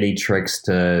found like any tricks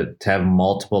to have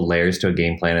multiple layers to a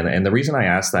game plan? And the reason I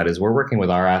ask that is we're working with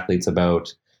our athletes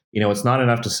about, it's not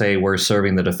enough to say we're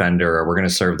serving the defender or we're going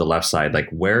to serve the left side. Like,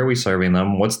 where are we serving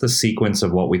them? What's the sequence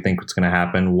of what we think is going to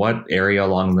happen? What area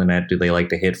along the net do they like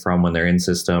to hit from when they're in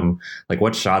system? Like,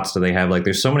 what shots do they have? Like,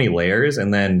 there's so many layers.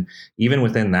 And then even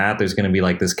within that, there's going to be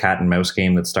like this cat and mouse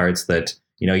game that starts that,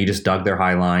 you just dug their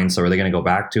high line. So are they going to go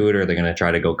back to it, or are they going to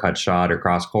try to go cut shot or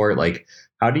cross court? Like,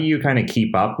 how do you kind of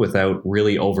keep up without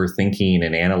really overthinking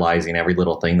and analyzing every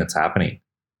little thing that's happening?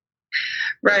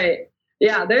 Right.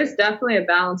 Yeah, there's definitely a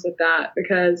balance with that,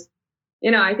 because,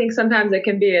 I think sometimes it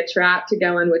can be a trap to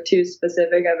go in with too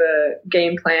specific of a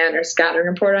game plan or scouting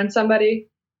report on somebody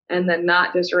and then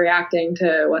not just reacting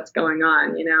to what's going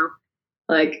on,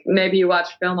 Like maybe you watch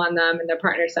film on them and their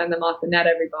partner send them off the net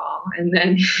every ball, and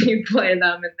then you play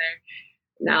them and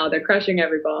now they're crushing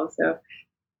every ball. So,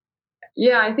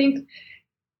 I think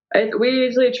we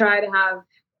usually try to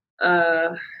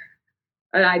have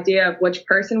an idea of which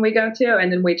person we go to,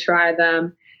 and then we try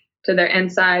them to their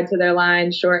inside, to their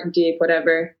line, short and deep,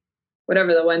 whatever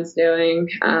the one's doing,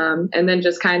 and then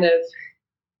just kind of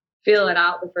feel it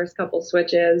out the first couple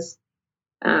switches,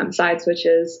 side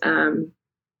switches,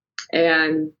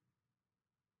 and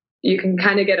you can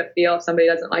kind of get a feel if somebody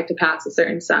doesn't like to pass a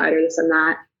certain side or this and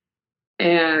that.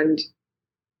 And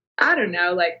I don't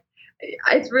know, like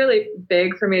it's really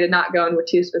big for me to not go in with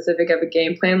too specific of a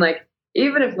game plan. Like,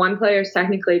 even if one player is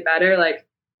technically better, like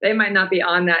they might not be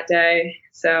on that day.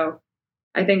 So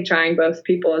I think trying both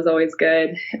people is always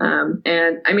good.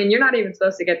 And I mean, you're not even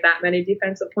supposed to get that many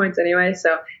defensive points anyway.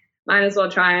 So might as well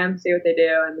try them, see what they do,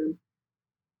 and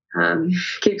then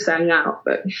keep signing out.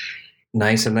 But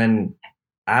nice. And then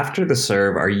after the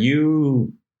serve, are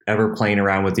you ever playing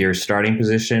around with your starting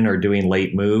position or doing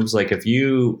late moves? Like if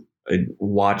you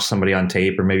watch somebody on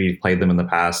tape, or maybe you've played them in the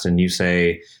past and you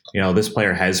say, this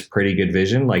player has pretty good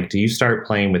vision, like do you start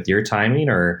playing with your timing,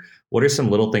 or what are some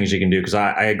little things you can do? Because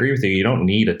I agree with you, you don't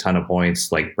need a ton of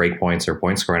points like break points or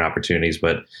point scoring opportunities,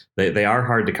 but they are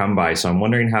hard to come by. So I'm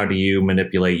wondering, how do you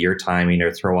manipulate your timing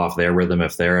or throw off their rhythm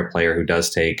if they're a player who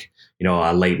does take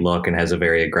a late look and has a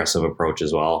very aggressive approach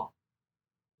as well?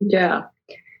 Yeah,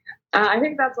 I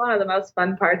think that's one of the most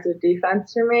fun parts of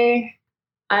defense for me.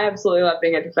 I absolutely love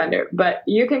being a defender, but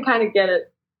you can kind of get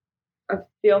a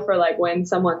feel for like when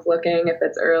someone's looking, if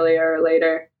it's earlier or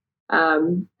later,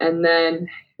 and then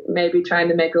maybe trying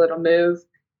to make a little move.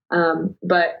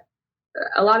 But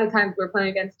a lot of times we're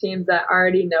playing against teams that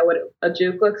already know what a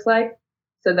juke looks like.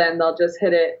 So then they'll just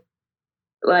hit it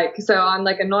so on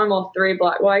like a normal 3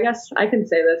 block. Well, I guess I can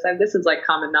say this. This is like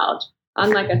common knowledge.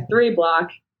 On like a 3 block,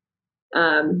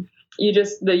 you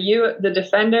just, the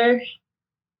defender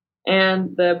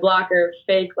and the blocker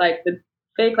fake like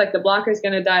the blocker's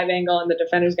going to dive angle and the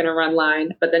defender's going to run line,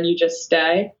 but then you just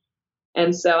stay.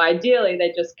 And so ideally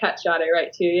they just cut shot it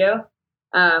right to you.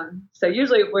 So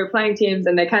usually we're playing teams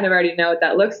and they kind of already know what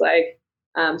that looks like.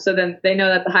 So then they know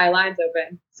that the high line's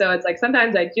open. So it's like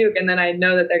sometimes I juke and then I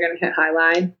know that they're going to hit high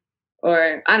line,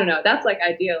 or I don't know. That's like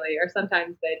ideally, or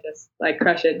sometimes they just like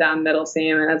crush it down middle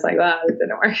seam and it's like, wow, this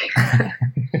didn't work.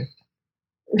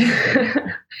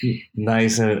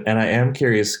 Nice. And I am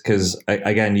curious because,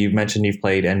 again, you've mentioned you've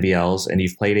played NBLs and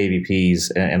you've played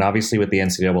AVPs, and obviously with the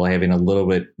NCAA having a little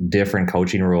bit different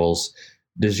coaching rules,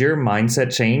 does your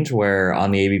mindset change where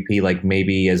on the AVP, like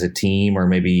maybe as a team or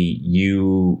maybe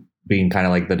you being kind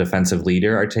of like the defensive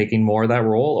leader are taking more of that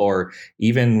role? Or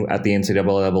even at the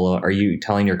NCAA level, are you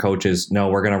telling your coaches, no,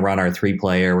 we're going to run our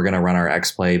 3-player, we're going to run our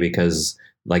X play because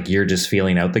like you're just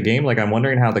feeling out the game? Like I'm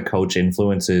wondering how the coach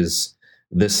influences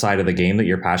this side of the game that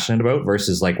you're passionate about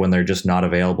versus like when they're just not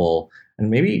available. And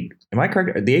maybe, am I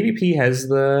correct? The AVP has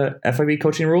the FIB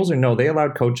coaching rules, or no? They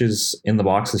allowed coaches in the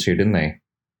box this year, didn't they?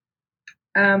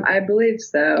 I believe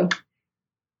so.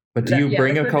 But do you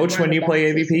bring a coach when you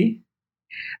play AVP?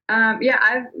 Yeah,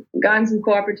 I've gotten some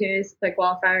cool opportunities to play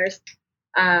qualifiers.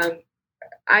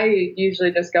 I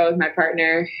usually just go with my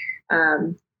partner.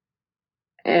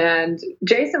 And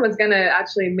Jason was going to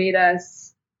actually meet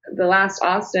us the last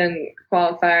Austin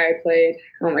qualifier I played,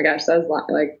 oh my gosh, that was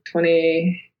like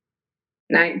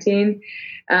 2019.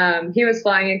 He was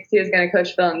flying in because he was going to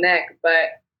coach Phil and Nick,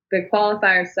 but the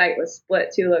qualifier site was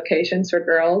split 2 locations for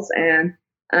girls, and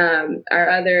our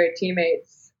other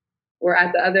teammates were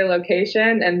at the other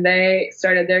location, and they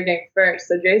started their game first.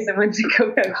 So Jason went to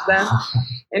go coach them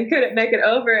and couldn't make it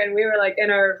over, and we were like in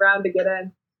our round to get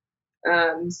in.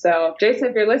 So Jason,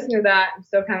 if you're listening to that, I'm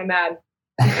still kind of mad.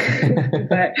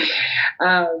 But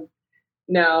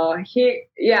no,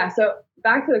 so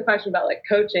back to the question about like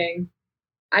coaching,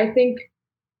 I think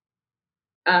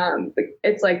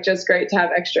it's like just great to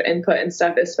have extra input and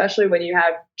stuff, especially when you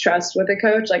have trust with a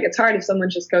coach. Like it's hard if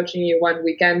someone's just coaching you one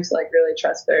weekend to like really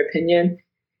trust their opinion,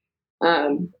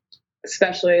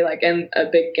 especially like in a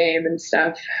big game and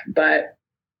stuff. But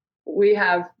we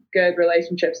have good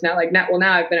relationships now. Like now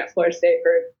I've been at Florida State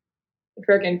for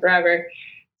freaking forever.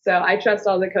 So I trust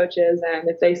all the coaches, and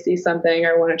if they see something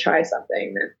or want to try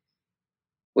something, then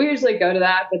we usually go to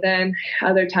that. But then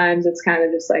other times it's kind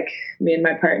of just like me and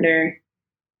my partner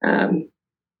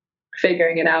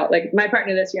figuring it out. Like my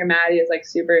partner this year, Maddie, is like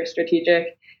super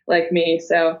strategic like me.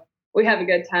 So we have a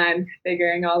good time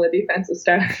figuring all the defensive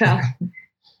stuff out.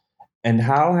 And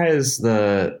how has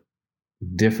the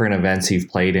different events you've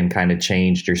played in kind of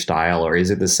changed your style, or is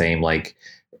it the same? Like,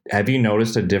 have you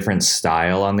noticed a different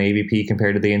style on the AVP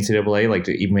compared to the NCAA? Like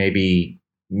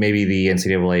maybe the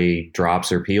NCAA drops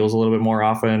or peels a little bit more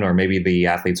often, or maybe the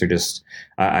athletes are just,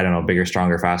 I don't know, bigger,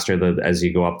 stronger, faster as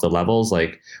you go up the levels,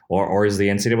 like, or is the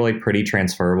NCAA pretty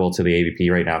transferable to the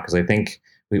AVP right now? Because I think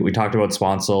we talked about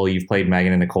Sponsel. You've played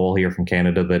Megan and Nicole here from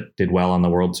Canada that did well on the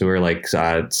World Tour. Like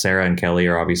Sarah and Kelly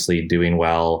are obviously doing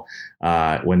well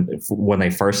when they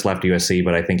first left USC,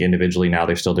 but I think individually now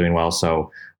they're still doing well.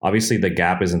 So obviously the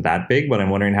gap isn't that big, but I'm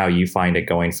wondering how you find it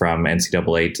going from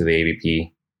NCAA to the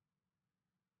AVP.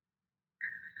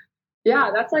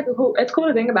 Yeah, that's like it's cool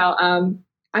to think about.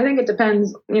 I think it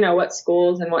depends, what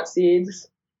schools and what seeds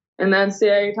and the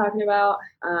NCAA you're talking about.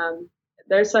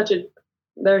 There's such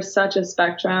a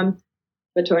spectrum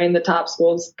between the top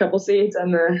schools, couple seeds,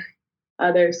 and the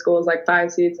other schools like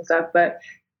 5 seeds and stuff. But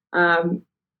I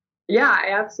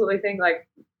absolutely think like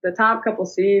the top couple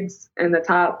seeds and the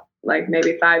top like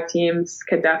maybe 5 teams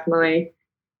could definitely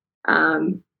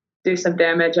do some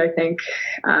damage. I think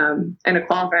in a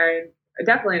qualifier.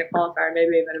 Definitely in a qualifier,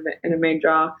 maybe even in a main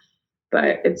draw.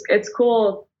 But it's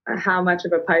cool how much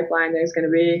of a pipeline there's going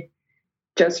to be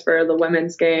just for the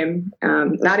women's game.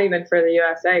 Not even for the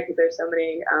USA, because there's so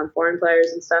many foreign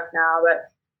players and stuff now.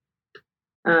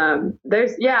 But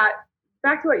there's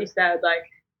back to what you said, like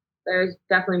there's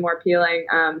definitely more appealing.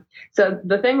 So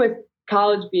the thing with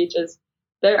college beach is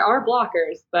there are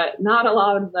blockers, but not a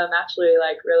lot of them actually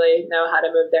like really know how to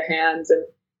move their hands and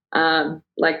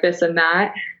like this and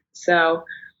that. So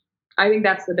I think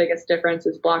that's the biggest difference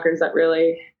is blockers that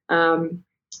really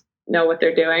know what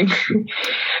they're doing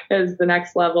is the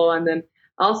next level. And then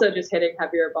also just hitting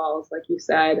heavier balls, like you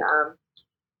said.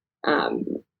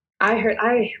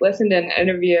 I listened to an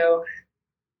interview.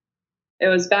 It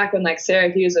was back when like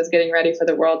Sarah Hughes was getting ready for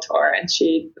the World Tour, and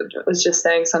she was just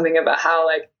saying something about how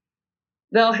like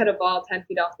they'll hit a ball 10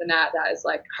 feet off the net that is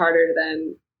like harder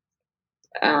than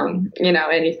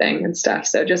anything and stuff.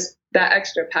 So just that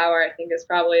extra power, I think, is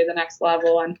probably the next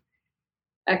level, and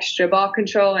extra ball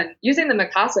control and using the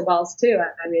Mikasa balls too.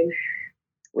 I mean,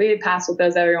 we pass with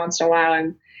those every once in a while,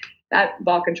 and that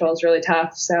ball control is really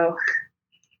tough. So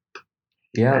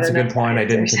yeah, that's a good point. I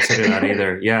didn't consider that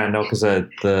either. Yeah, no, because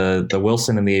the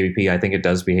Wilson and the AVP, I think it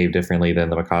does behave differently than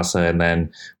the Mikasa. And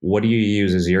then what do you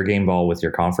use as your game ball with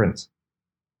your conference?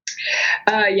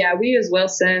 We use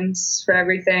Wilson's for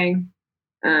everything.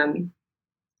 And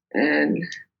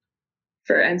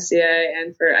for NCAA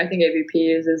and for, I think AVP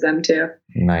uses them too.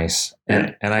 Nice.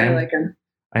 And I like them.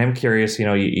 I am curious,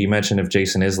 you mentioned if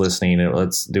Jason is listening,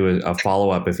 let's do a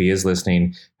follow-up if he is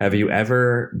listening. Have you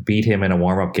ever beat him in a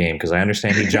warm-up game? Because I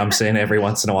understand he jumps in every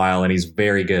once in a while and he's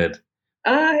very good.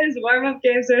 His warm-up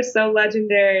games are so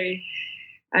legendary.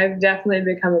 I've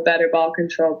definitely become a better ball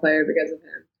control player because of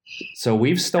him. So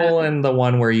we've stolen the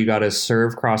one where you got to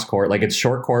serve cross court. Like it's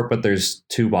short court, but there's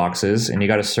 2 boxes and you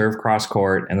got to serve cross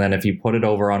court. And then if you put it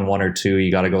over on 1 or 2,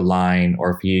 you got to go line, or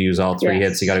if you use all 3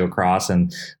 hits, you got to go cross.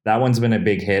 And that one's been a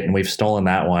big hit and we've stolen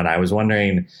that one. I was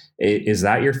wondering, is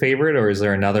that your favorite, or is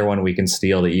there another one we can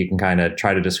steal that you can kind of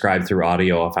try to describe through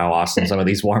audio of how awesome some of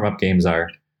these warm-up games are?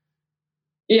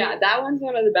 Yeah, that one's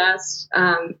one of the best.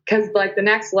 Cause like the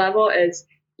next level is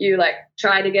you like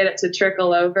try to get it to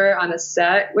trickle over on a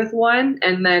set with one.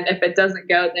 And then if it doesn't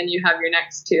go, then you have your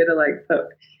next 2 to like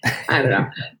poke. I don't know.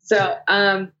 So,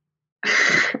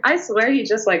 I swear he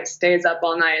just like stays up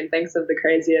all night and thinks of the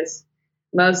craziest,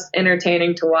 most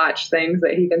entertaining to watch things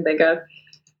that he can think of.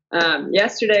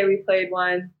 Yesterday we played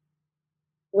one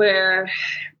where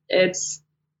it's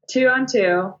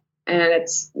 2-on-2 and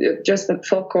it's just the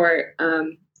full court.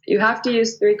 You have to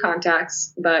use 3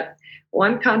 contacts, but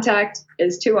one contact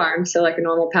is 2 arms, so like a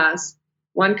normal pass.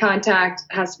 One contact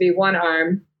has to be 1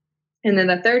 arm, and then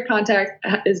the third contact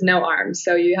is no arms,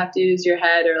 so you have to use your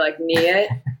head or like knee it.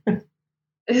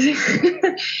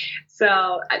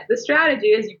 So the strategy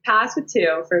is you pass with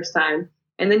 2 first time,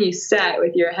 and then you set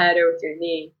with your head or with your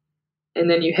knee, and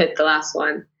then you hit the last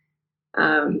one.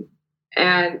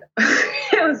 And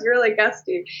it was really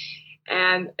gusty,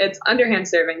 and it's underhand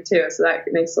serving too, so that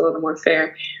makes it a little more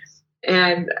fair.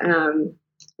 And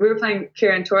we were playing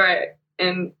Kira and Tora,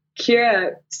 and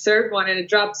Kira served one and it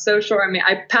dropped so short. I mean,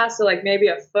 I passed it like maybe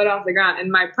a foot off the ground,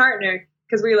 and my partner,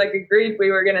 because we like agreed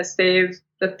we were gonna save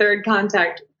the third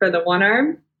contact for the 1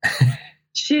 arm,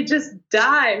 she just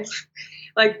dived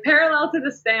like parallel to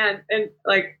the stand and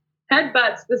like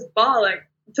headbutts this ball like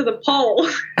to the pole.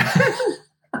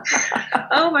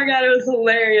 Oh my God, it was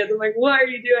hilarious. I'm like, what are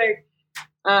you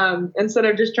doing? Instead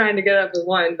of just trying to get up with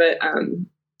 1, but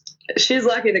she's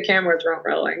lucky the cameras weren't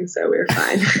rolling, so we were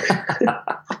fine.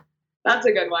 That's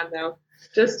a good one though,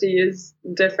 just to use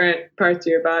different parts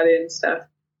of your body and stuff.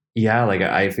 Yeah, like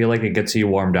I feel like it gets you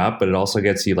warmed up, but it also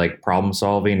gets you like problem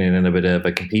solving and in a bit of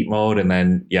a compete mode. And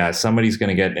then, yeah, somebody's going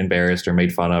to get embarrassed or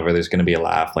made fun of, or there's going to be a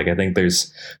laugh. Like I think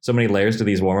there's so many layers to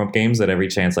these warm up games that every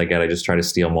chance I get, I just try to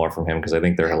steal more from him because I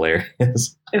think they're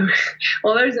hilarious.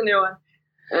 Well, there's a new one.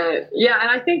 Yeah,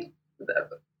 and I think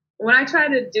when I try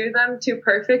to do them too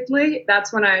perfectly,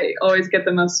 that's when I always get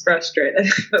the most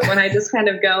frustrated. But when I just kind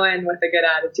of go in with a good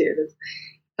attitude, it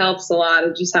helps a lot.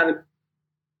 And just having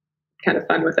kind of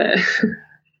fun with it.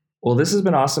 Well, this has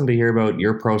been awesome to hear about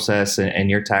your process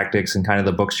and your tactics and kind of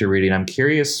the books you're reading. I'm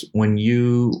curious, when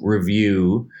you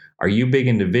review, are you big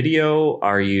into video?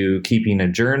 Are you keeping a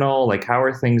journal? Like, how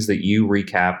are things that you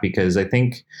recap? Because I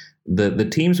think the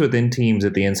teams within teams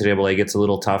at the NCAA gets a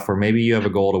little tough, where maybe you have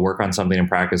a goal to work on something in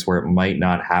practice where it might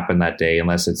not happen that day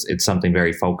unless it's something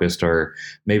very focused, or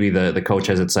maybe the coach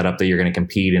has it set up that you're going to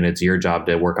compete and it's your job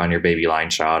to work on your baby line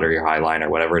shot or your high line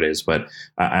or whatever it is. But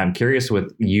I'm curious,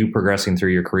 with you progressing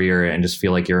through your career and just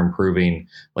feel like you're improving,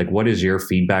 like what is your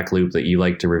feedback loop that you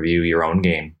like to review your own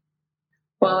game?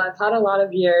 Well, I've had a lot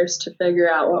of years to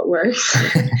figure out what works.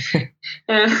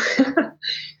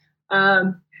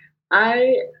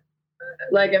 I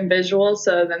like in visuals,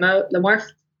 so the more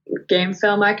game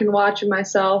film I can watch of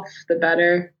myself, the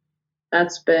better.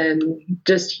 That's been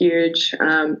just huge.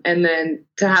 And then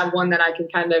to have one that I can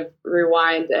kind of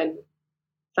rewind and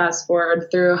fast forward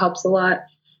through helps a lot.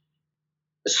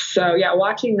 So yeah,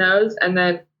 watching those. And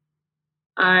then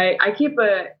I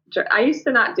used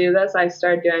to not do this. I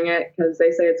started doing it because they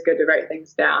say it's good to write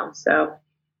things down. So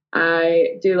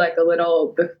I do like a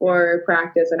little before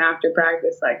practice and after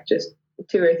practice, like just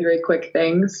 2 or 3 quick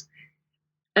things.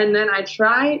 And then I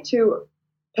try to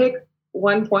pick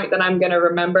one point that I'm going to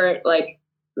remember, like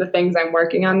the things I'm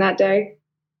working on that day.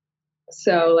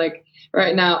 So like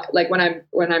right now, like when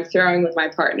I'm throwing with my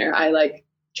partner, I like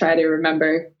try to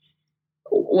remember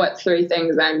what 3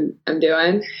 things I'm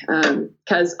doing.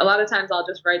 Cause a lot of times I'll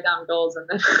just write down goals and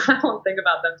then I won't think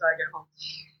about them until I get home.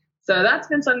 So that's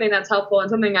been something that's helpful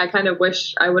and something I kind of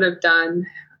wish I would have done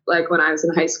like when I was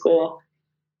in high school.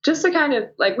 Just to kind of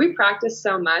like, we practice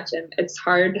so much and it's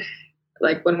hard,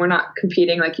 like when we're not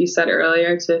competing, like you said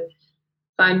earlier, to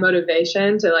find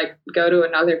motivation to like go to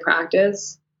another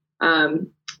practice.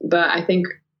 But I think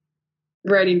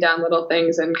writing down little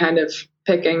things and kind of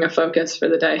picking a focus for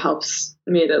the day helps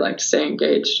me to like stay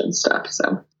engaged and stuff.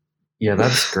 So. Yeah,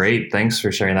 that's great. Thanks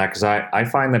for sharing that. Because I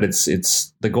find that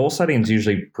it's the goal setting is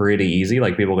usually pretty easy.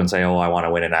 Like people can say, oh, I want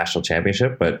to win a national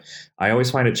championship. But I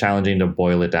always find it challenging to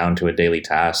boil it down to a daily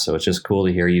task. So it's just cool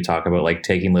to hear you talk about like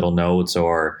taking little notes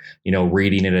or,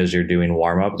 reading it as you're doing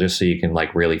warm up, just so you can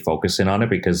like really focus in on it.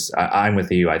 Because I'm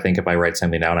with you. I think if I write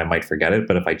something down, I might forget it.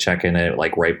 But if I check in it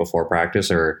like right before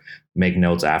practice or make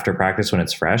notes after practice when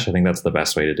it's fresh, I think that's the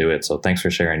best way to do it. So thanks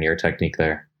for sharing your technique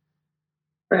there.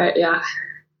 Right. Yeah.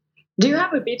 Do you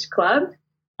have a beach club?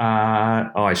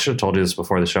 I should have told you this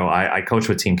before the show. I coach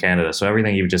with Team Canada, so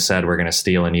everything you've just said, we're going to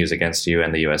steal and use against you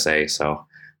and the USA. So.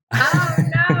 Oh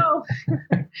no,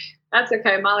 that's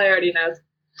okay. Molly already knows.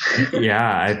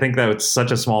 Yeah, I think that it's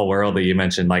such a small world that you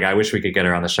mentioned. Like, I wish we could get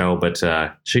her on the show, but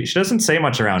she doesn't say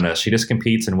much around us. She just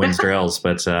competes and wins drills.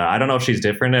 But I don't know if she's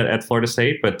different at Florida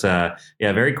State. But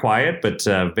yeah, very quiet, but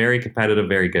very competitive,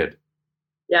 very good.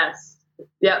 Yes.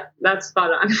 Yep, that's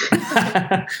spot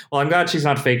on. Well, I'm glad she's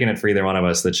not faking it for either one of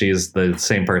us, that she's the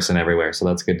same person everywhere. So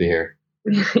that's good to hear.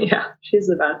 Yeah, she's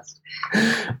the best.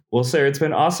 Well, Sarah, it's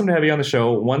been awesome to have you on the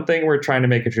show. One thing we're trying to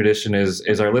make a tradition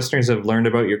is our listeners have learned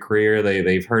about your career.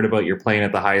 They've heard about your playing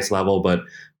at the highest level, but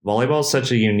volleyball is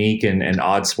such a unique and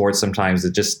odd sport sometimes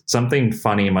that just something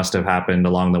funny must have happened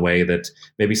along the way, that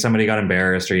maybe somebody got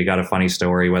embarrassed or you got a funny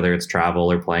story, whether it's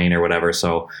travel or playing or whatever.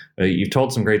 So you've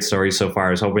told some great stories so far. I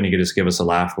was hoping you could just give us a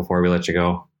laugh before we let you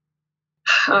go.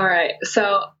 All right.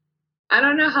 So I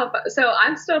don't know so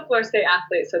I'm still a Florida State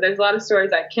athlete, so there's a lot of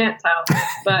stories I can't tell,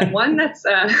 but one that's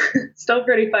still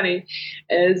pretty funny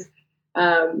is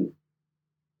 2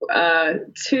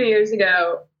 years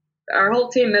ago, our whole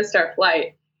team missed our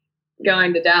flight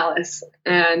going to Dallas,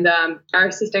 and our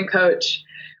assistant coach,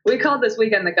 we called this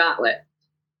weekend the Gauntlet.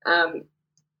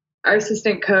 Our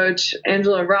assistant coach,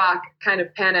 Angela Rock, kind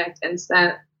of panicked and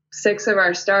sent 6 of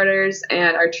our starters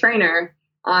and our trainer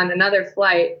on another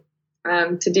flight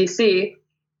to DC,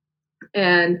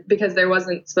 and because there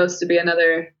wasn't supposed to be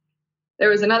there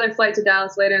was another flight to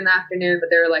Dallas later in the afternoon, but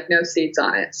there were like no seats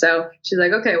on it. So she's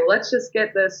like, okay, well, let's just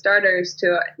get the starters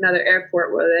to another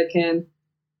airport where they can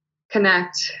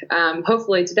connect,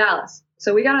 hopefully to Dallas.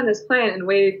 So we got on this plane and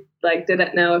we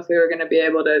didn't know if we were going to be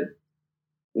able to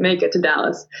make it to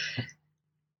Dallas.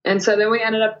 And so then we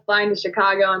ended up flying to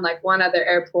Chicago and one other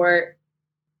airport.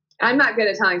 I'm not good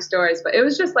at telling stories, but it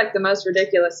was just the most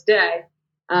ridiculous day.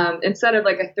 Instead of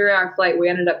a 3-hour flight, we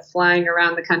ended up flying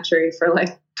around the country for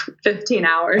 15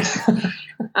 hours.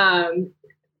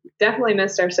 Definitely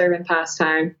missed our serve and pass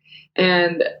time.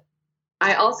 And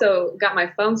I also got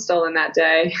my phone stolen that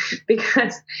day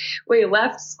because we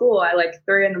left school at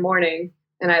 3 a.m.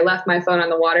 and I left my phone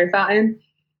on the water fountain.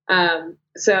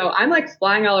 So I'm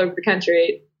flying all over the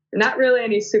country, not really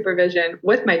any supervision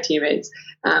with my teammates.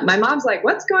 My mom's like,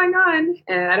 what's going on?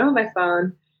 And I don't have my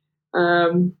phone.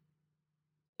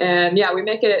 And yeah, we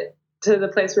make it to the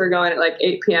place we're going at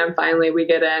 8 p.m. Finally, we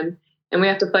get in and we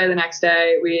have to play the next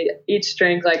day. We each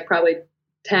drink probably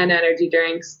 10 energy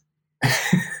drinks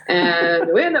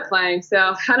and we end up playing. So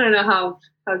I don't know how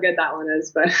good that one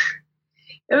is, but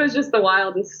it was just the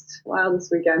wildest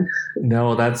weekend.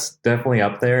 No, that's definitely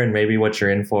up there, and maybe what you're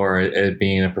in for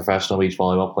being a professional beach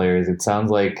volleyball player is, it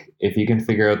sounds like if you can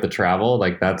figure out the travel,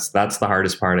 that's the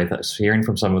hardest part. Hearing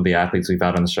from some of the athletes we've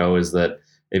had on the show is that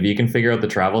if you can figure out the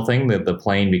travel thing, the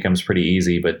plane becomes pretty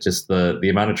easy. But just the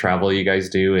amount of travel you guys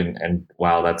do, and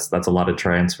wow, that's a lot of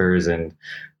transfers and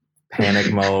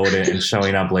panic mode and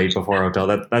showing up late before hotel.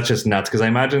 That's just nuts, because I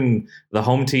imagine the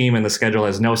home team and the schedule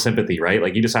has no sympathy,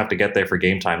 right? You just have to get there for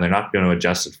game time. They're not going to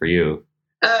adjust it for you.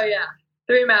 Oh yeah,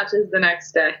 3 matches the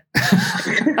next day.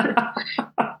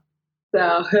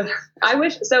 So I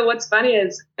wish. So what's funny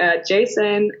is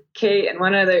Jason, Kate, and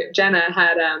one other, Jenna,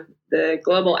 had the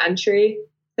global entry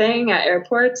thing at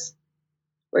airports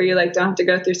where you don't have to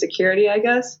go through security, I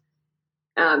guess.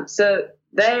 So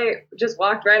they just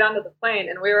walked right onto the plane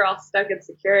and we were all stuck in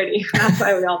security. That's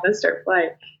why we all missed our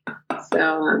flight.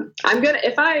 So I'm going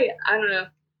to, I don't know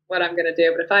what I'm going to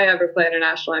do, but if I ever play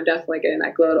international, I'm definitely getting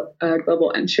that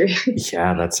global entry.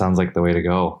 Yeah, that sounds like the way to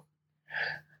go.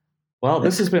 Well,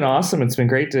 this has been awesome. It's been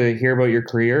great to hear about your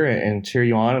career and cheer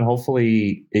you on. And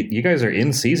hopefully you guys are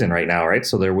in season right now, right?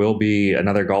 So there will be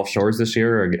another Gulf Shores this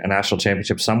year or a national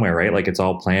championship somewhere, right? It's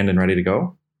all planned and ready to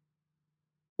go?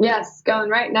 Yes, going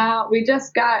right now. We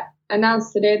just got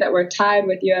announced today that we're tied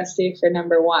with USC for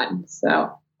number 1.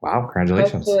 So wow,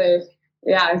 congratulations. Hopefully,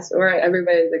 yeah,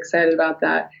 everybody's excited about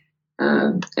that.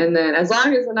 And then as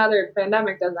long as another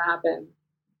pandemic doesn't happen,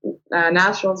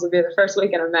 nationals will be the first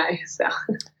weekend of May. So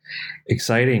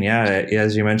exciting. Yeah.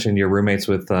 As you mentioned, you're roommates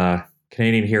with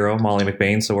Canadian hero Molly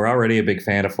McBain. So we're already a big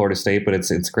fan of Florida State, but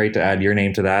it's great to add your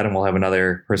name to that, and we'll have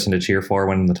another person to cheer for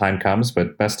when the time comes.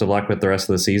 But best of luck with the rest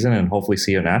of the season, and hopefully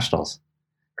see you at nationals.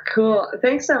 Cool.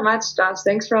 Thanks so much, Josh.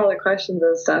 Thanks for all the questions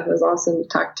and stuff. It was awesome to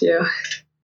talk to you.